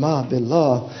 the ulama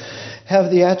billah,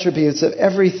 have the attributes of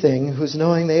everything whose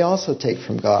knowing they also take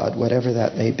from God, whatever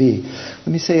that may be. Let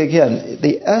me say again,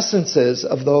 the essences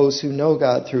of those who know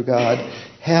God through God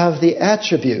have the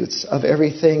attributes of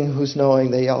everything whose knowing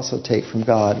they also take from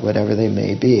God, whatever they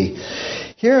may be.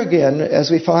 Here again, as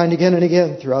we find again and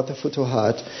again throughout the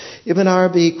Futuhat, Ibn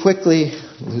Arabi quickly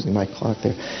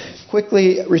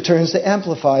returns to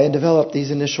amplify and develop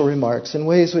these initial remarks in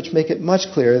ways which make it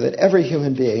much clearer that every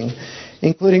human being,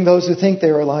 including those who think they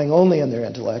are relying only on their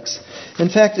intellects, in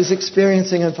fact is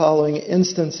experiencing and following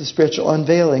instants of spiritual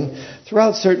unveiling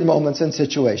throughout certain moments and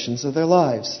situations of their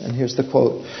lives. And here's the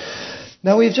quote.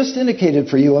 Now we've just indicated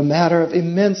for you a matter of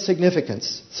immense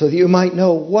significance, so that you might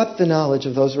know what the knowledge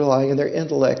of those relying on their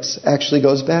intellects actually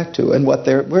goes back to, and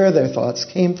where their thoughts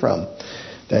came from.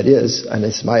 That is, and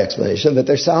it's my explanation, that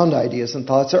their sound ideas and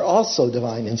thoughts are also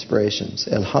divine inspirations,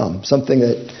 ilham, something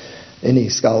that any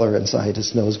scholar and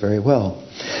scientist knows very well.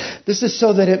 This is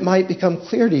so that it might become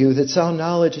clear to you that sound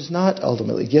knowledge is not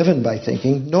ultimately given by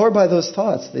thinking, nor by those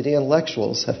thoughts that the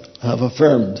intellectuals have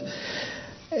affirmed.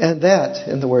 And that,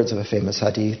 in the words of a famous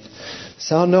hadith,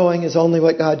 sound knowing is only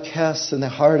what God casts in the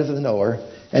heart of the knower,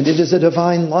 and it is a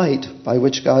divine light by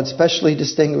which God specially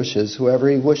distinguishes whoever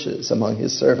he wishes among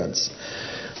his servants.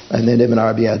 And then Ibn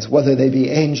Arabi adds, whether they be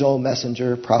angel,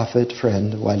 messenger, prophet,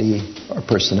 friend, wali, or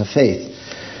person of faith.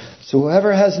 So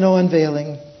whoever has no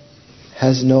unveiling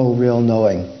has no real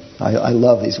knowing. I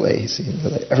love these ways.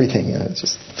 Everything, it's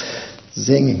just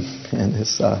zinging. And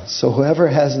so whoever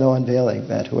has no unveiling,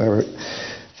 that whoever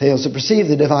fails to perceive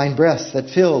the divine breaths that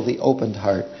fill the opened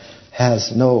heart,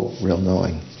 has no real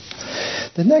knowing.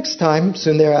 The next time,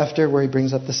 soon thereafter, where he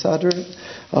brings up the Sadr,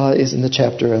 is in the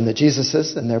chapter on the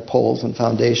Jesuses and their poles and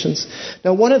foundations.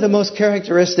 Now, one of the most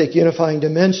characteristic unifying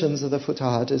dimensions of the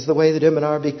Futuhat is the way that Ibn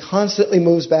Arabi constantly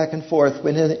moves back and forth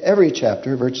within every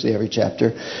chapter, virtually every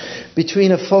chapter,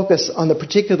 between a focus on the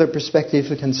particular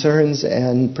perspective of concerns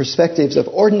and perspectives of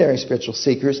ordinary spiritual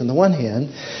seekers on the one hand,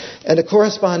 and a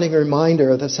corresponding reminder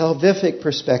of the salvific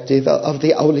perspective of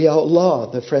the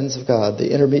awliyaullah, the friends of God,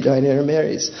 the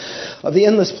intermediaries, of the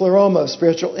endless pleroma of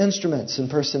spiritual instruments and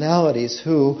personalities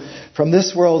who, from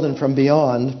this world and from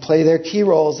beyond, play their key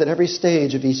roles at every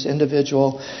stage of each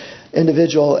individual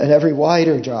and every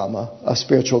wider drama of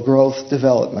spiritual growth,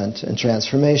 development, and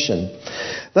transformation.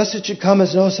 Thus it should come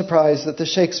as no surprise that the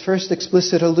Shaykh's first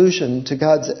explicit allusion to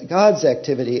God's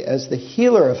activity as the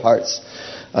healer of hearts,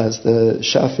 as the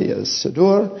Shafi, as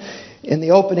Sudur, in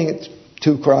the opening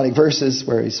 2 Quranic verses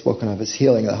where he's spoken of his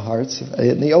healing of the hearts,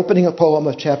 in the opening poem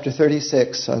of chapter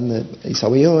 36 on the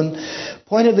Isawiyun,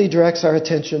 pointedly directs our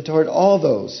attention toward all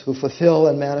those who fulfill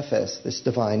and manifest this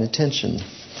divine intention.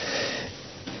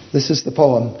 This is the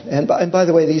poem. And by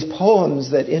the way, these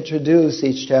poems that introduce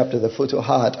each chapter of the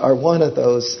Futuhat are one of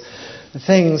those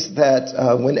things that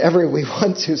whenever we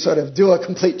want to sort of do a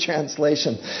complete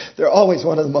translation, they're always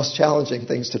one of the most challenging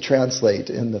things to translate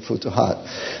in the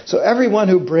Futuhat. So everyone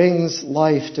who brings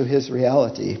life to his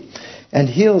reality and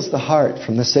heals the heart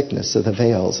from the sickness of the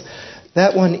veils,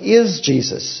 that one is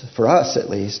Jesus, for us at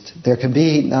least. There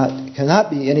cannot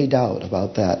be any doubt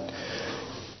about that.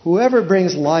 Whoever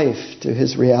brings life to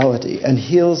his reality and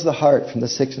heals the heart from the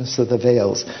sickness of the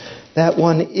veils, that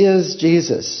one is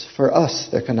Jesus. For us,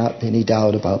 there cannot be any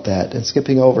doubt about that. And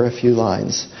skipping over a few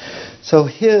lines. So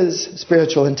his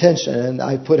spiritual intention, and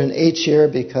I put an H here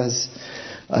because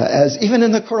as even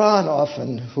in the Quran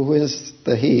often, who is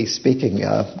the he speaking?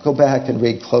 Go back and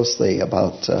read closely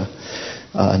about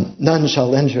none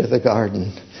shall enter the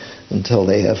garden until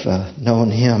they have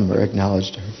known him or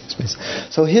acknowledged him.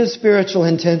 So his spiritual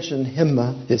intention,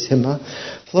 his himma,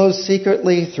 flows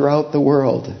secretly throughout the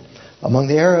world, among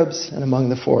the Arabs and among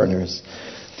the foreigners.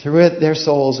 Through it, their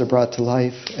souls are brought to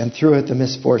life, and through it, the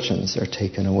misfortunes are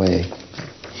taken away.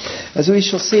 As we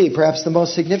shall see, perhaps the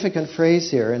most significant phrase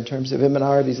here in terms of Ibn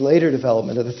Arabi's later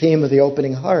development of the theme of the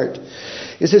opening heart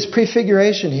is his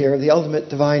prefiguration here of the ultimate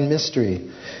divine mystery,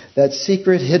 that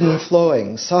secret hidden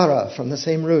flowing, Sara, from the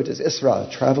same root as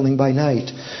Isra, traveling by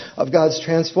night, of God's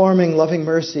transforming loving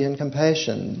mercy and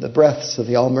compassion, the breaths of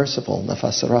the All-Merciful,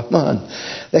 Nafas ar-Rahman,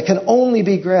 that can only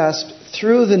be grasped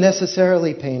through the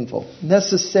necessarily painful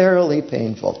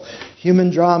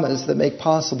human dramas that make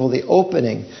possible the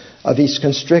opening of each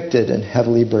constricted and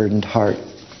heavily burdened heart.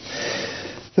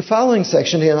 The following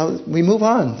section, we move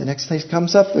on. The next thing that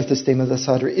comes up with this theme of the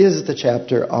Sadr is the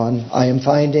chapter on I am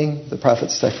finding, the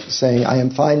prophet saying, I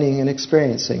am finding and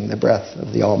experiencing the breath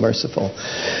of the All-Merciful.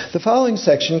 The following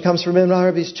section comes from Ibn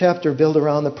Arabi's chapter built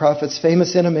around the prophet's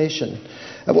famous intimation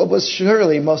at what was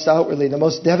surely most outwardly the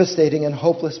most devastating and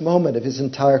hopeless moment of his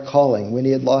entire calling, when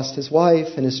he had lost his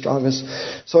wife and his strongest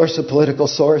source of political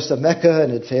source of Mecca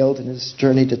and had failed in his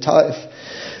journey to Taif.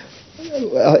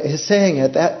 His saying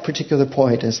at that particular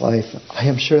point in his life, I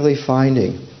am surely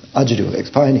experiencing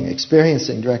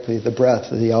directly the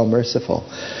breath of the All-Merciful.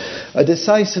 A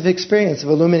decisive experience of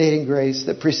illuminating grace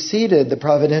that preceded the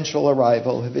providential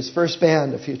arrival of his first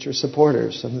band of future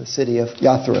supporters from the city of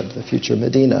Yathrib, the future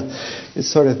Medina. It's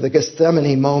sort of the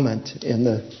Gethsemane moment in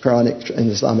the Quranic and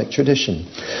Islamic tradition.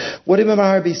 What Ibn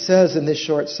Arabi says in this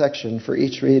short section for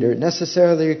each reader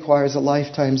necessarily requires a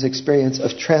lifetime's experience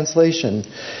of translation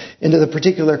into the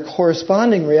particular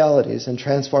corresponding realities and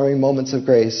transforming moments of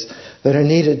grace that are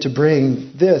needed to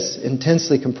bring this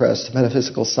intensely compressed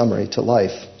metaphysical summary to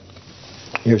life.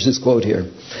 Here's his quote here.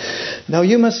 Now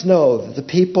you must know that the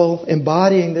people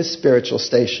embodying this spiritual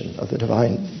station of the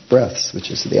divine breaths, which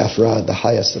is the Afrad, the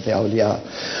highest of the awliya,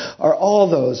 are all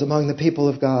those among the people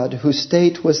of God whose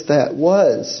state was,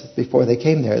 before they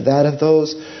came there, that of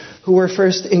those who were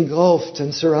first engulfed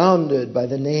and surrounded by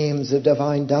the names of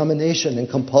divine domination and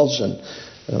compulsion,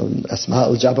 Asma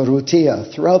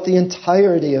al-Jabarutiyah, throughout the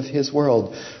entirety of his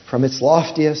world, from its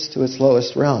loftiest to its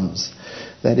lowest realms.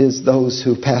 That is, those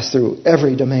who pass through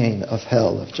every domain of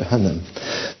hell, of Jahannam,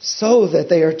 so that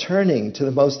they are turning to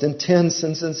the most intense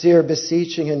and sincere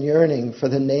beseeching and yearning for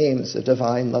the names of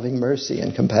divine loving mercy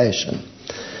and compassion.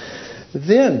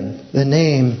 Then the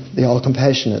name, the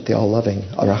all-compassionate, the all-loving,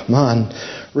 Ar-Rahman,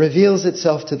 reveals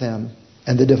itself to them,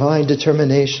 and the divine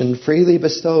determination freely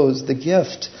bestows the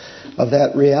gift of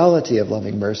that reality of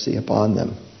loving mercy upon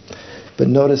them. But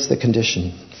notice the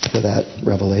condition for that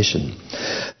revelation.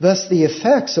 Thus the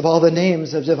effects of all the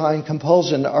names of divine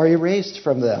compulsion are erased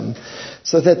from them,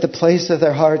 so that the place of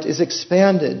their heart is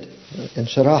expanded in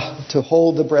sharah to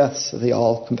hold the breaths of the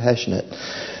all-compassionate.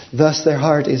 Thus their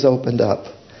heart is opened up.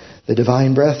 The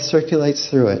divine breath circulates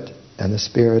through it, and the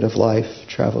spirit of life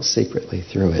travels secretly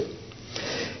through it.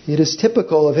 It is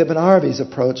typical of Ibn Arabi's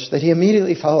approach that he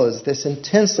immediately follows this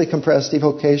intensely compressed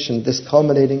evocation, this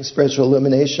culminating spiritual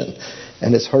illumination,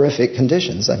 and its horrific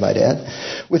conditions, I might add,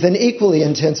 with an equally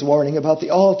intense warning about the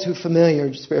all too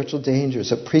familiar spiritual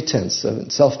dangers of pretense,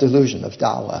 of self-delusion, of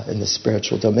da'wah in the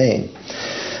spiritual domain.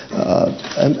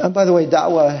 And by the way,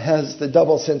 da'wah has the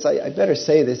double sense. I better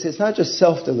say this. It's not just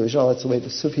self-delusional. That's the way the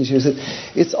Sufis use it.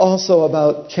 It's also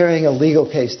about carrying a legal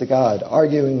case to God,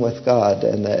 arguing with God,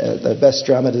 and the best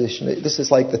dramatization. This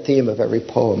is like the theme of every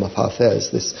poem of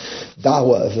Hafez, this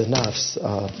da'wah of the nafs,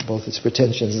 both its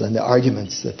pretensions and the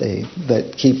arguments that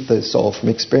keep the soul from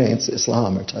experiencing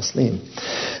Islam or taslim.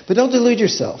 But don't delude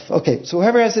yourself. Okay, so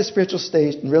whoever has this spiritual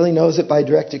state and really knows it by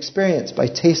direct experience, by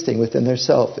tasting within their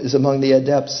self, is among the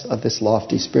adepts of this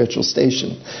lofty spiritual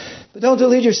station. But don't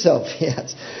delude yourself,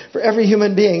 yes. For every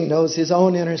human being knows his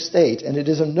own inner state, and it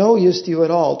is of no use to you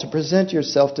at all to present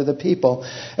yourself to the people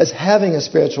as having a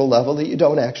spiritual level that you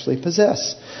don't actually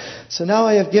possess. So now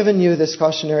I have given you this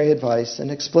cautionary advice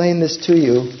and explained this to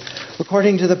you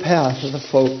according to the path of the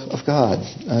folk of God.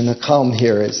 And the calm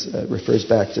here refers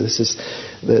back to this is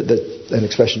an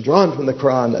expression drawn from the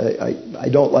Quran. I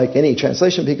don't like any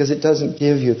translation because it doesn't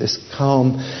give you this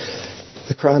calm.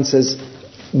 The Quran says,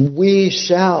 we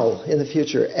shall, in the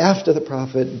future, after the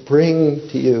prophet, bring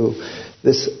to you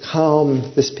this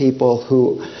calm, this people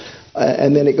who...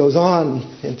 and then it goes on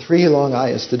in 3 long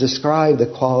ayahs to describe the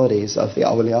qualities of the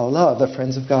awliya Allah, the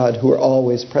friends of God, who are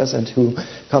always present, who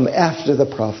come after the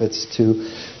prophets to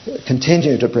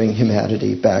continue to bring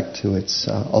humanity back to its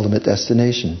ultimate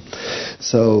destination.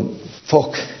 So,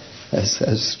 folk,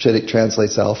 as Chittick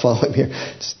translates, I'll follow him here,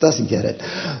 just doesn't get it.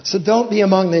 So don't be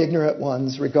among the ignorant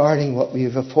ones regarding what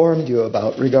we've informed you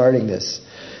about regarding this.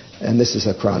 And this is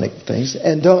a chronic thing.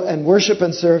 And worship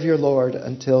and serve your Lord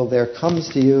until there comes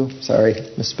to you,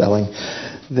 misspelling,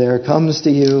 there comes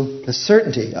to you the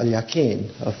certainty,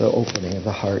 al-yaqeen, of the opening of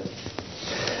the heart.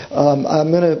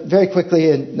 I'm going to very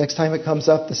quickly, and next time it comes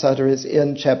up, the Sadr is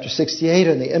in chapter 68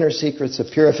 on the inner secrets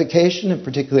of purification, and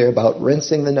particularly about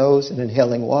rinsing the nose and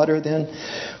inhaling water then,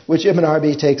 which Ibn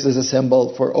Arabi takes as a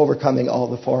symbol for overcoming all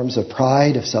the forms of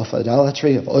pride, of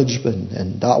self-idolatry, of ujb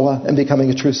and da'wah, and becoming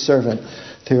a true servant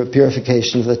through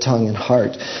purification of the tongue and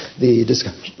heart. The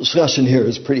discussion here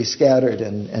is pretty scattered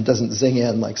and doesn't zing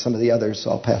in like some of the others, so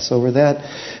I'll pass over that.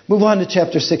 Move on to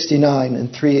chapter 69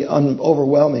 and 3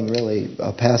 overwhelming, really,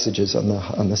 passages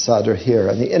on the Sadr here.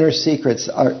 And the inner secrets,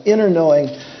 our inner knowing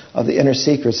of the inner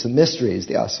secrets, the mysteries,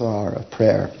 the asrar of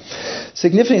prayer.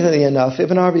 Significantly enough,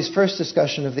 Ibn Arabi's first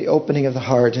discussion of the opening of the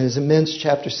heart in his immense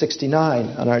chapter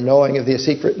 69 on our knowing of the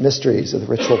secret mysteries of the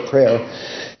ritual prayer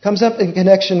comes up in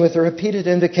connection with the repeated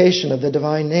invocation of the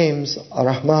divine names,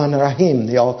 Ar-Rahman, Ar-Rahim,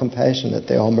 the all-compassionate,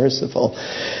 the all-merciful,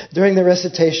 during the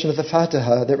recitation of the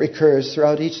Fatiha that recurs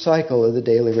throughout each cycle of the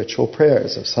daily ritual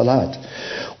prayers of Salat.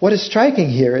 What is striking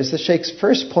here is the Shaykh's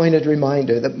first pointed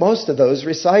reminder that most of those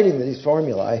reciting these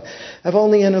formulae have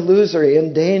only an illusory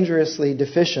and dangerously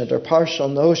deficient or partial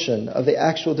notion of the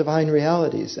actual divine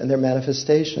realities and their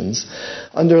manifestations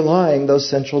underlying those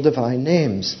central divine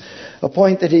names. A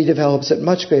point that he develops at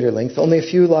much greater length only a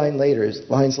few lines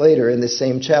later in this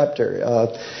same chapter,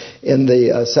 in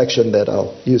the section that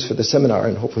I'll use for the seminar,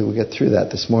 and hopefully we'll get through that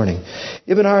this morning.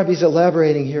 Ibn Arabi is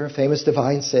elaborating here a famous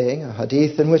divine saying, a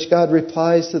hadith, in which God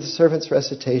replies to the servant's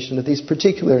recitation of these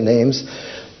particular names.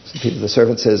 The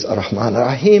servant says, Ar-Rahman,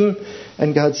 Ar-Rahim,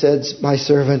 and God says, my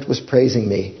servant was praising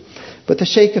me. But the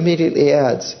Shaykh immediately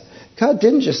adds, God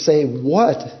didn't say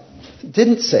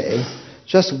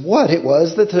just what it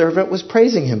was the servant was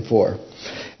praising him for.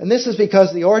 And this is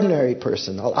because the ordinary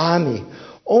person, al-ami,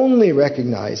 only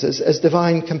recognizes as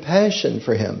divine compassion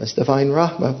for him, as divine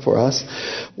rahmah for us,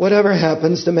 whatever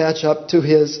happens to match up to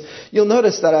his. You'll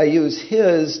notice that I use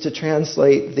his to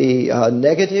translate the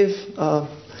negative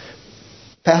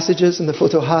passages in the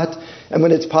Futuhat, and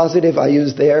when it's positive, I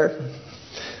use their.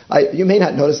 You may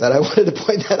not notice that. I wanted to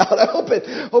point that out. I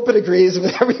hope it agrees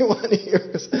with everyone here.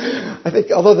 I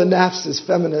think, although the nafs is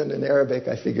feminine in Arabic,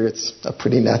 I figure it's a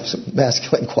pretty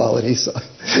masculine quality. So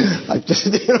I'm just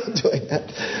doing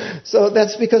that. So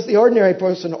that's because the ordinary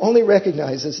person only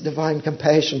recognizes divine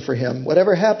compassion for him.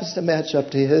 Whatever happens to match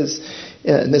up to his,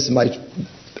 and this is my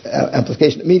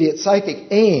application, immediate psychic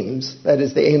aims, that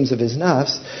is the aims of his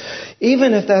nafs,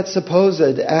 even if that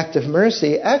supposed act of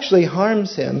mercy actually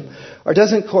harms him or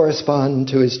doesn't correspond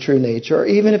to his true nature, or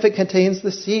even if it contains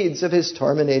the seeds of his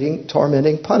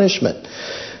tormenting punishment.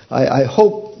 I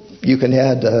hope you can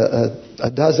add a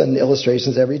dozen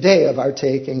illustrations every day of our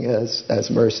taking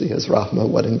as mercy, as rahmah,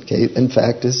 what in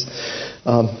fact is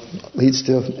leads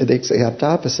to the exact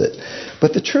opposite.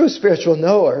 But the true spiritual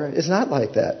knower is not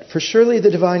like that. For surely the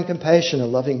divine compassion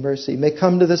and loving mercy may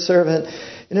come to the servant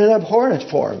in an abhorrent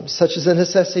form, such as the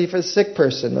necessity for the sick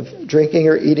person of drinking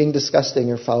or eating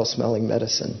disgusting or foul-smelling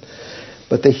medicine.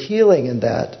 But the healing in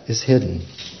that is hidden.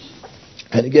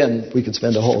 And again, we could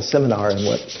spend a whole seminar on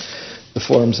what the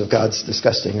forms of God's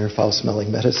disgusting or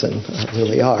foul-smelling medicine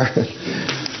really are.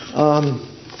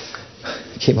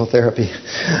 Chemotherapy.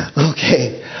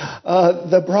 Okay.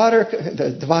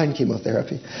 The divine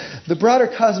chemotherapy. The broader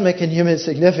cosmic and human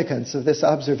significance of this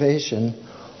observation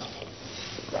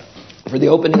for the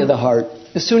opening of the heart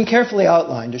is soon carefully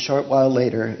outlined a short while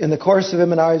later in the course of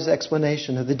Ibn Arabi's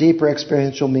explanation of the deeper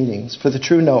experiential meanings for the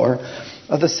true knower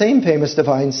of the same famous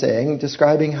divine saying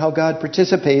describing how God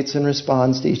participates and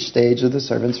responds to each stage of the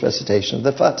servant's recitation of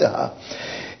the Fatiha.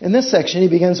 In this section, he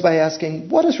begins by asking,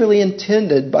 what is really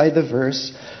intended by the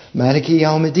verse, Maliki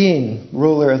Yawmiddin,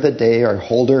 ruler of the day, or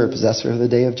holder or possessor of the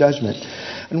day of judgment?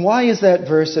 And why is that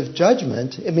verse of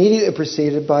judgment immediately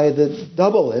preceded by the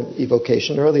double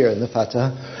evocation earlier in the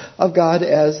Fatiha of God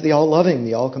as the all-loving,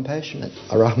 the all-compassionate,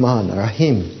 Ar-Rahman,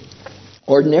 Ar-Rahim?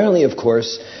 Ordinarily, of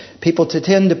course, People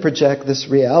tend to project this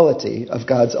reality of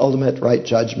God's ultimate right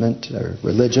judgment or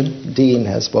religion, deen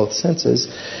has both senses,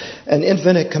 and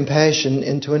infinite compassion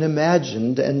into an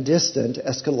imagined and distant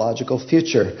eschatological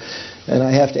future. And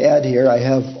I have to add here, I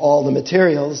have all the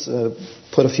materials,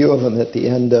 put a few of them at the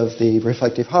end of the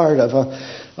Reflective Heart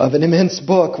of an immense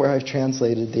book where I've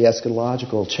translated the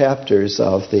eschatological chapters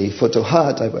of the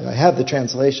Futuhat. I have the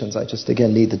translations, I just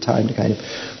again need the time to kind of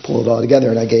pull it all together,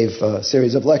 and I gave a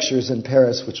series of lectures in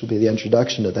Paris which will be the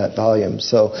introduction to that volume.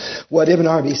 So what Ibn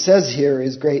Arabi says here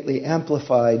is greatly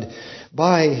amplified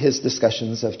by his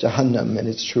discussions of Jahannam and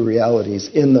its true realities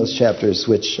in those chapters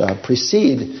which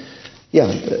precede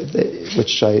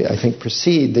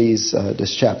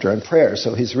this chapter on prayer,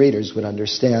 so his readers would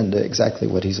understand exactly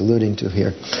what he's alluding to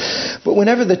here. But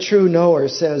whenever the true knower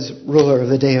says ruler of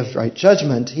the day of right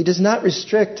judgment, he does not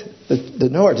restrict, the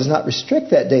knower does not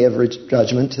restrict that day of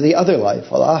judgment to the other life,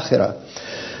 al-akhirah.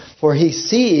 For he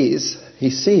sees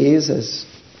as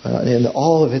in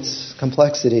all of its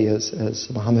complexity, as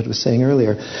Muhammad was saying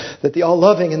earlier, that the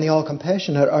all-loving and the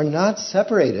all-compassionate are not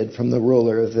separated from the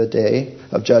ruler of the day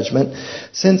of judgment,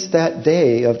 since that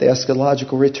day of the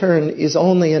eschatological return is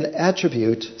only an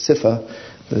attribute, sifa,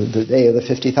 the day of the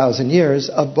 50,000 years,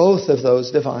 of both of those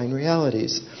divine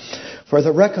realities. For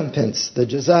the recompense, the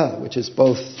jaza, which is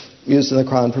both used in the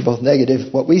Quran for both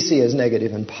negative, what we see as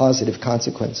negative and positive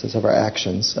consequences of our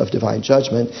actions of divine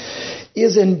judgment,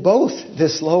 is in both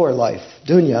this lower life,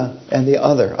 dunya, and the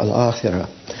other, al-akhirah.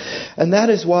 And that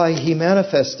is why he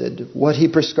manifested what he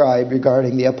prescribed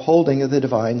regarding the upholding of the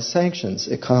divine sanctions,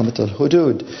 iqamat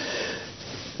al-hudud.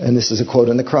 And this is a quote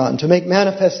in the Quran, to make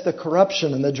manifest the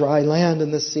corruption in the dry land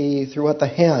and the sea through what the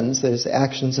hands, that is,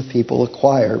 actions of people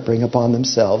acquire, bring upon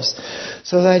themselves,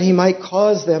 so that he might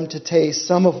cause them to taste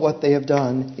some of what they have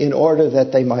done in order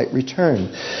that they might return.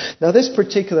 Now this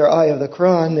particular ayah of the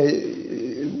Quran,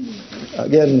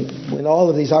 again, when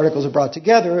all of these articles are brought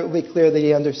together, it will be clear that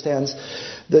he understands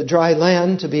the dry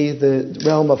land to be the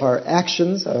realm of our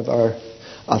actions, of our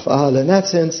af'al in that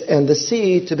sense, and the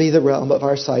sea to be the realm of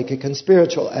our psychic and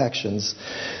spiritual actions.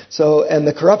 So, and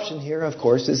the corruption here, of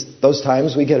course, is those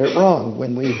times we get it wrong,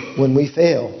 when we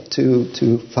fail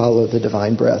to follow the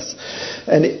divine breaths.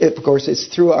 And of course, it's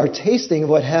through our tasting of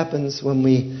what happens when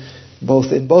we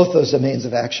in both those domains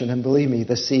of action, and believe me,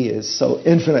 the sea is so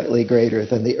infinitely greater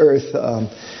than the earth,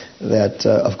 that,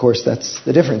 of course, that's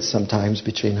the difference sometimes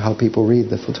between how people read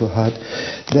the Futuhat,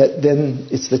 that then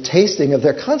it's the tasting of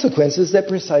their consequences that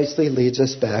precisely leads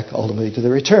us back ultimately to the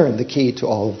return, the key to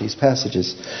all of these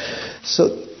passages.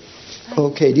 So,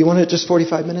 okay, do you want to just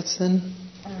 45 minutes then?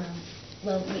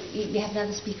 Well, we have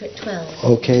another speaker at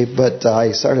 12. Okay, but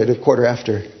I started a quarter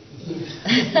after.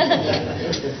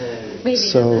 Maybe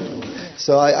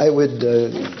So I would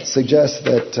suggest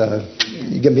that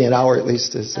you give me an hour at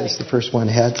least, as the first one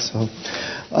had. So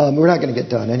we're not going to get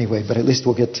done anyway, but at least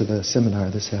we'll get to the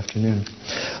seminar this afternoon.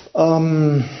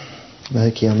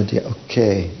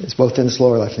 Okay, it's both in this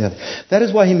lower life and the other. That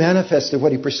is why he manifested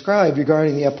what he prescribed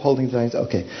regarding the upholding of things.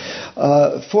 Okay,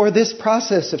 for this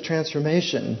process of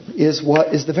transformation is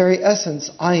what is the very essence,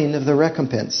 ayn, of the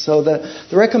recompense. So the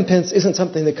recompense isn't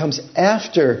something that comes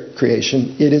after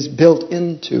creation; it is built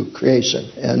into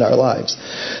creation and our lives.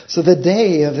 So the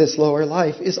day of this lower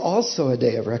life is also a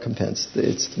day of recompense.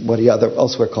 It's what he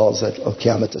elsewhere calls it,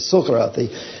 Qiyamah as-Sughra,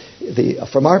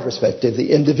 from our perspective,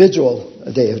 the individual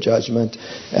day of judgment,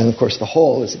 and of course the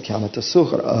whole is the Qiyamah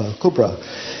Kubra.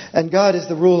 And God is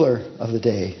the ruler of the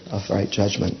day of right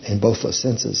judgment in both those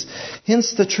senses.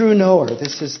 Hence the true knower,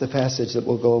 this is the passage that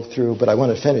we'll go through, but I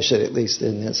want to finish it at least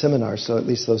in the seminar, so at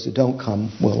least those who don't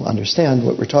come will understand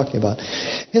what we're talking about.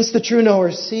 Hence the true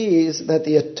knower sees that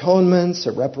the atonements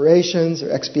or reparations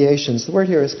or expiations, the word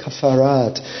here is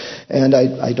kafarat, and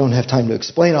I don't have time to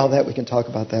explain all that, we can talk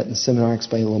about that in the seminar,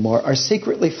 explain a little more, are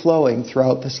secretly flowing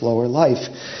throughout this lower life.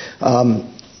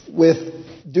 With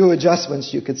due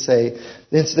adjustments, you could say,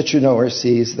 hence the true knower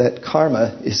sees that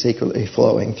karma is secretly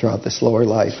flowing throughout this lower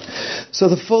life. So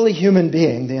the fully human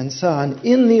being, the insan,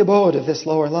 in the abode of this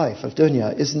lower life of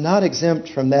dunya, is not exempt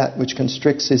from that which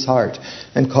constricts his heart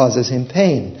and causes him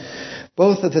pain,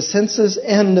 both of the senses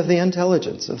and of the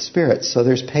intelligence of spirits. So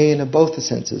there's pain of both the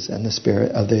senses and the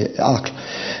spirit of the aql.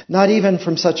 Not even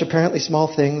from such apparently small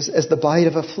things as the bite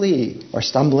of a flea or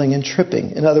stumbling and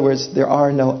tripping. In other words, there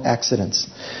are no accidents.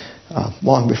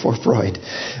 long before Freud.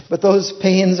 But those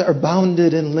pains are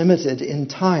bounded and limited in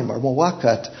time, or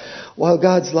muwakkat, while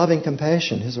God's loving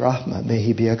compassion, His rahmah, may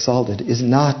He be exalted, is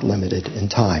not limited in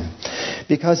time.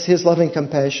 Because His loving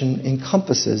compassion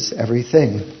encompasses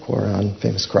everything.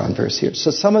 Famous Quran verse here.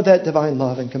 So some of that divine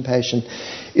love and compassion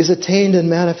is attained and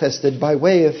manifested by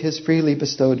way of His freely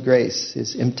bestowed grace,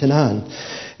 His imtinan,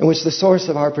 in which the source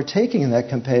of our partaking in that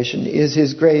compassion is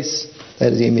His grace,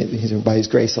 that is, by His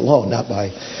grace alone, not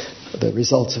by the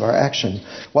results of our action.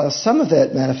 While some of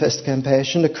that manifest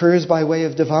compassion occurs by way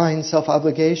of divine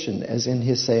self-obligation, as in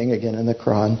His saying again in the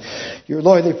Quran, your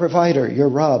Lord the Provider, your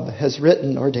Rabb, has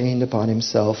written, ordained upon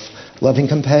Himself loving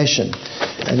compassion.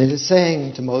 And it is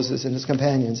saying to Moses and his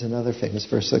companions, another famous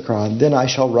verse of the Quran, then I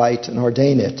shall write and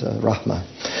ordain it, rahmah.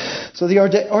 So the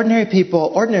ordinary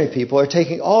people are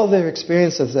taking all their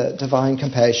experience of that divine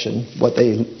compassion, what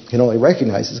they can only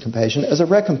recognize as compassion, as a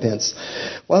recompense.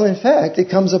 While in fact it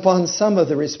comes upon some of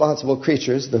the responsible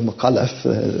creatures, the mukallaf,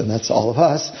 and that's all of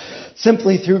us,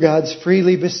 simply through God's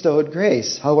freely bestowed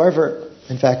grace, however,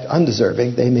 in fact,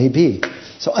 undeserving they may be.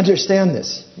 So understand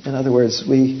this. In other words,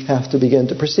 we have to begin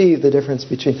to perceive the difference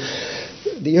between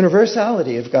the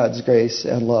universality of God's grace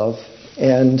and love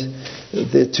and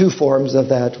the two forms of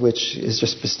that which is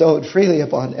just bestowed freely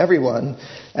upon everyone,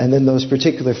 and then those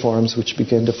particular forms which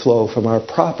begin to flow from our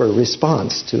proper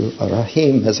response to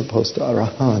Ar-Rahim as opposed to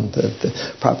Ar-Rahman,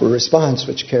 the proper response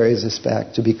which carries us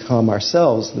back to become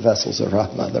ourselves the vessels of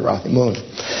Rahmah, the Rahimun.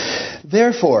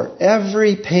 Therefore,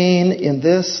 every pain in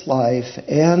this life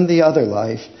and the other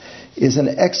life is an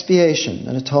expiation,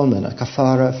 an atonement, a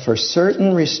kafara for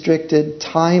certain restricted,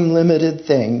 time-limited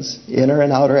things, inner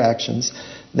and outer actions,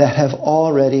 that have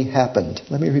already happened.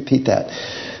 Let me repeat that.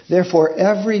 Therefore,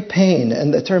 every pain,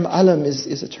 and the term alam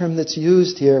is a term that's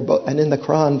used here and in the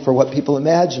Quran for what people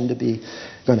imagine to be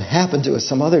going to happen to us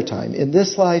some other time, in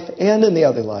this life and in the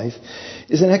other life,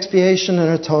 is an expiation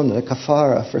and atonement, a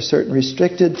kafara for certain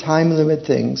restricted, time-limited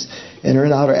things, inner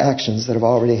and outer actions that have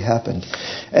already happened.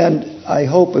 And I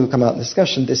hope it will come out in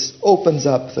discussion. This opens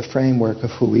up the framework of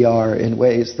who we are in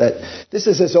ways that this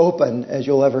is as open as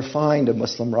you'll ever find a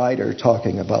Muslim writer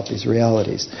talking about these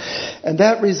realities. And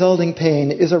that resulting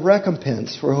pain is a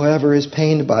recompense for whoever is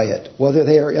pained by it, whether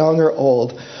they are young or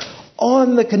old,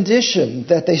 on the condition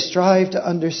that they strive to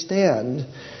understand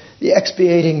the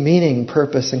expiating meaning,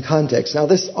 purpose, and context. Now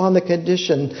this on the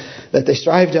condition that they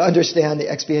strive to understand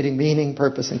the expiating meaning,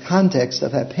 purpose, and context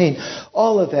of that pain,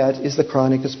 all of that is the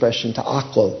Quranic expression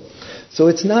ta'aqul. So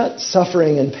it's not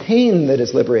suffering and pain that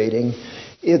is liberating,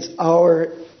 it's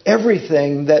our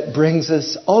everything that brings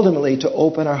us ultimately to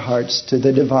open our hearts to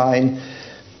the divine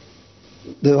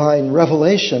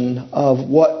revelation of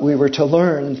what we were to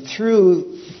learn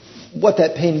through what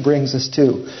that pain brings us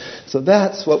to. So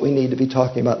that's what we need to be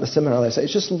talking about in the seminar.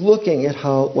 It's just looking at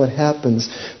what happens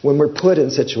when we're put in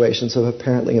situations of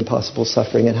apparently impossible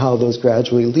suffering and how those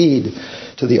gradually lead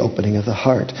to the opening of the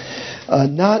heart.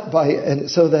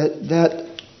 So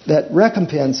that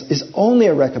recompense is only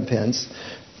a recompense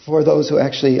for those who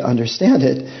actually understand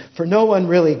it. For no one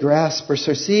really grasps or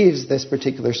perceives this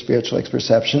particular spiritual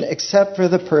perception except for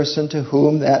the person to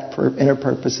whom that inner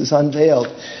purpose is unveiled.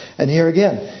 And here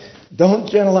again, don't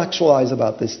generalize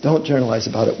about this. Don't generalize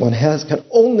about it. One can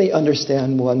only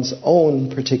understand one's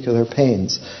own particular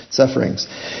pains, sufferings.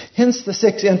 Hence the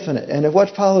sixth infinite. And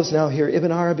what follows now here,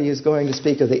 Ibn Arabi is going to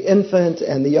speak of the infant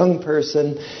and the young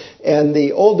person and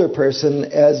the older person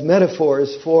as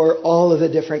metaphors for all of the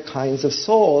different kinds of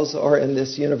souls or in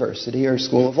this university or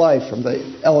school of life, from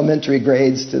the elementary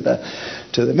grades to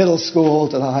the middle school,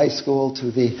 to the high school,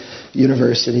 to the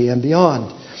university and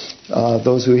beyond.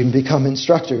 Those who even become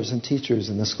instructors and teachers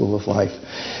in the school of life.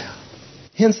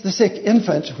 Hence the sick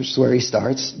infant, which is where he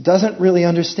starts, doesn't really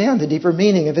understand the deeper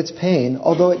meaning of its pain,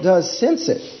 although it does sense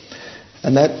it.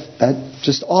 And that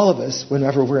just all of us,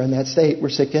 whenever we're in that state, we're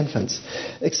sick infants.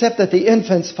 Except that the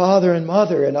infant's father and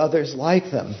mother and others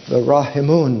like them, the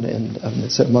Rahimun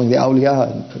among the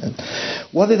awliya, and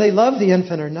whether they love the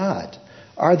infant or not,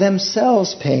 are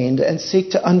themselves pained and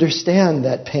seek to understand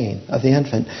that pain of the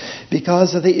infant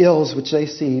because of the ills which they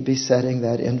see besetting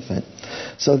that infant.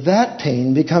 So that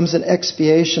pain becomes an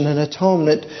expiation and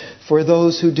atonement for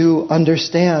those who do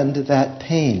understand that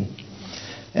pain.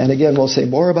 And again, we'll say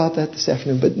more about that this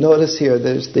afternoon, but notice here,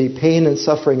 there's the pain and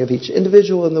suffering of each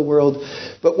individual in the world,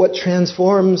 but what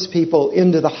transforms people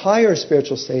into the higher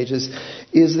spiritual stages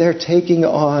is their taking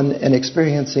on and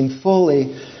experiencing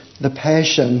fully the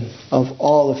passion of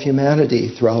all of humanity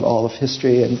throughout all of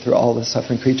history and through all the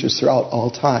suffering creatures throughout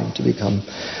all time to become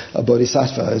a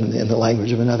bodhisattva in the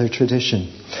language of another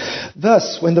tradition.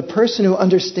 Thus, when the person who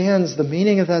understands the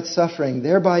meaning of that suffering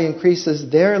thereby increases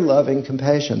their loving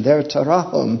compassion, their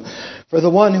tarahum, for the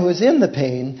one who is in the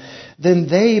pain, then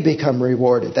they become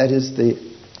rewarded. That is,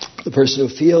 the person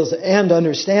who feels and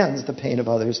understands the pain of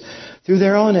others through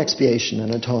their own expiation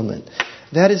and atonement.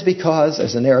 That is because,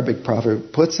 as an Arabic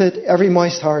proverb puts it, every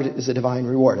moist heart is a divine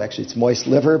reward. Actually, it's moist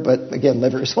liver, but again,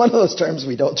 liver is one of those terms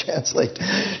we don't translate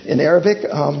in Arabic.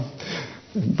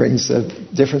 Brings a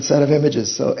different set of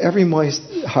images. So every moist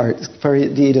heart, for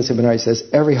indeed, as Ibn Arabi says,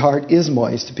 every heart is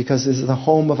moist because this is the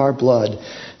home of our blood.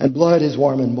 And blood is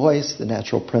warm and moist, the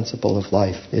natural principle of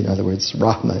life. In other words,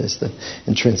 Rahma is the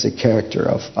intrinsic character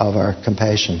of our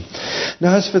compassion.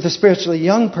 Now, as for the spiritually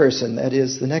young person, that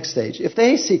is the next stage, if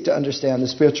they seek to understand the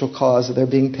spiritual cause of their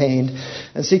being pained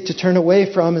and seek to turn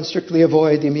away from and strictly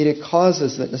avoid the immediate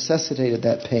causes that necessitated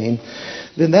that pain,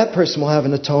 then that person will have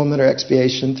an atonement or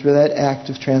expiation through that act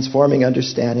of transforming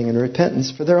understanding and repentance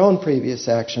for their own previous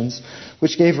actions,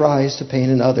 which gave rise to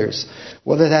pain in others,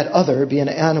 whether that other be an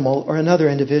animal or another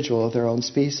individual of their own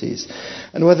species,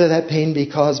 and whether that pain be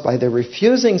caused by their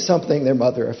refusing something their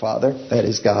mother or father, that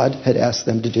is God, had asked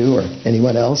them to do, or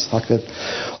anyone else,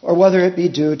 or whether it be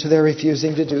due to their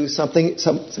refusing to do something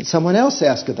someone else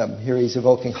asked of them. Here he's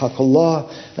evoking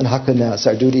Haqqullah and Haqqun-Nas,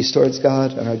 our duties towards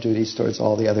God and our duties towards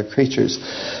all the other creatures,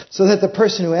 so that the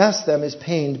person who asked them is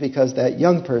pained because that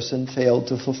young person failed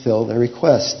to fulfill their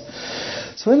request.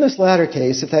 So in this latter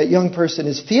case, if that young person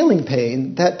is feeling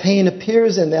pain, that pain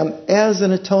appears in them as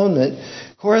an atonement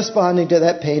corresponding to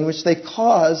that pain which they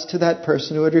caused to that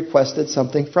person who had requested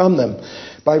something from them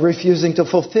by refusing to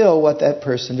fulfill what that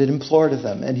person had implored of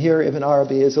them. And here Ibn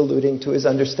Arabi is alluding to his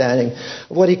understanding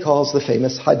of what he calls the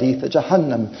famous Hadith of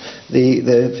Jahannam.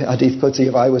 The Hadith Qudsi,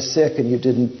 if I was sick and you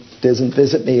didn't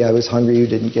visit me, I was hungry, you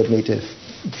didn't give me to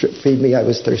feed me, I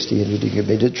was thirsty and you didn't give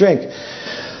me to drink.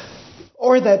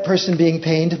 Or that person being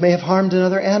pained may have harmed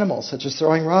another animal, such as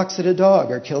throwing rocks at a dog,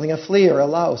 or killing a flea or a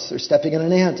louse, or stepping on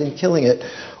an ant and killing it,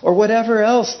 or whatever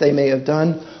else they may have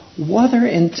done, whether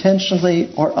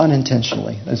intentionally or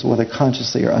unintentionally, as whether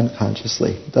consciously or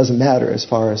unconsciously. It doesn't matter as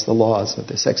far as the laws of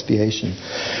this expiation.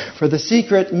 For the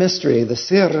secret mystery, the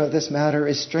sir of this matter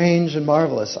is strange and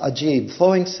marvelous, ajib,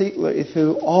 flowing secretly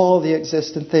through all the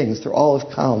existent things, through all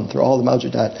of Kaun, through all the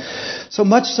mawjudat. So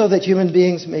much so that human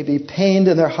beings may be pained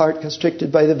in their heart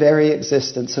constricted by the very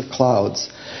existence of clouds.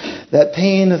 That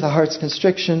pain of the heart's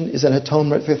constriction is an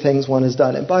atonement for things one has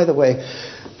done. And by the way,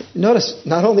 notice,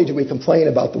 not only do we complain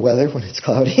about the weather when it's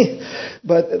cloudy,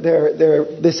 but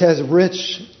this has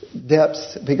rich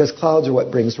depths because clouds are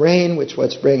what brings rain, which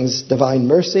what brings divine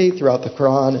mercy throughout the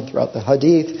Quran and throughout the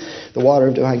Hadith, the water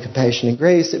of divine compassion and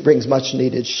grace. It brings much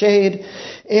needed shade.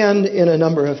 And in a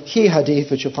number of key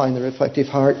Hadith, which you'll find in the reflective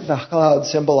heart, the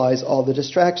clouds symbolize all the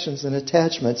distractions and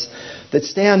attachments that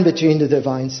stand between the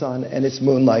divine sun and its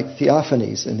moon-like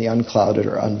theophanies in the unclouded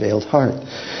or unveiled heart.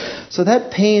 So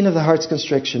that pain of the heart's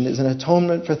constriction is an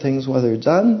atonement for things whether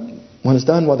one has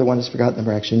done, whether one has forgotten them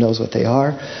or actually knows what they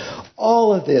are.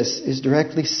 All of this is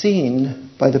directly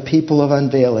seen by the people of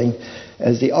unveiling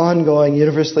as the ongoing,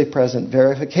 universally present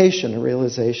verification or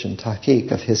realization,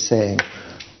 tahqiq, of his saying,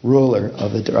 ruler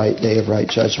of the right day of right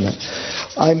judgment.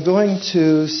 I'm going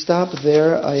to stop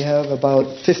there. I have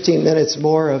about 15 minutes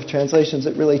more of translations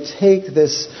that really take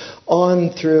this on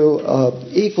through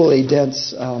equally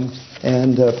dense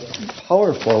and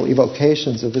powerful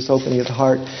evocations of this opening of the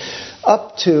heart,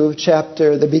 up to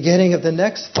the beginning of the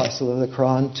next fasl of the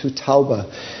Quran, to Tawbah.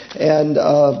 And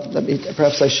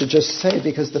perhaps I should just say,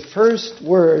 because the first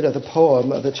word of the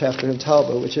poem of the chapter in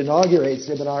Tawbah, which inaugurates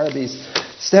Ibn Arabi's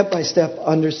step-by-step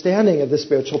understanding of the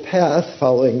spiritual path,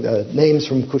 following the names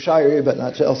from Qushayri, but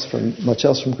much else from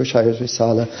Qushayri's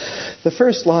Risala. The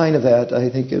first line of that, I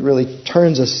think it really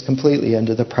turns us completely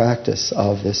into the practice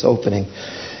of this opening.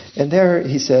 And there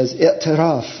he says,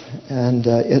 i'tiraf, and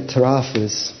i'tiraf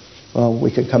is, well,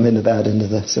 we could come into that into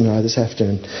the seminar this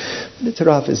afternoon.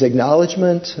 I'tiraf is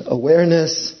acknowledgement,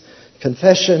 awareness,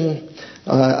 confession.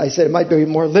 I said it might be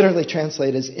more literally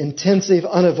translated as intensive,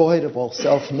 unavoidable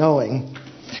self-knowing.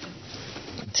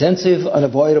 Intensive,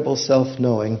 unavoidable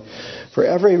self-knowing. For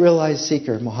every realized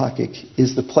seeker, muhakkik,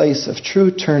 is the place of true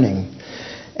turning.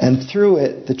 And through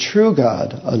it, the true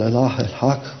God, Al-Allah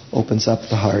al-Haq, opens up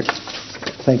the heart.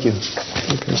 Thank you.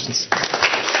 Any questions?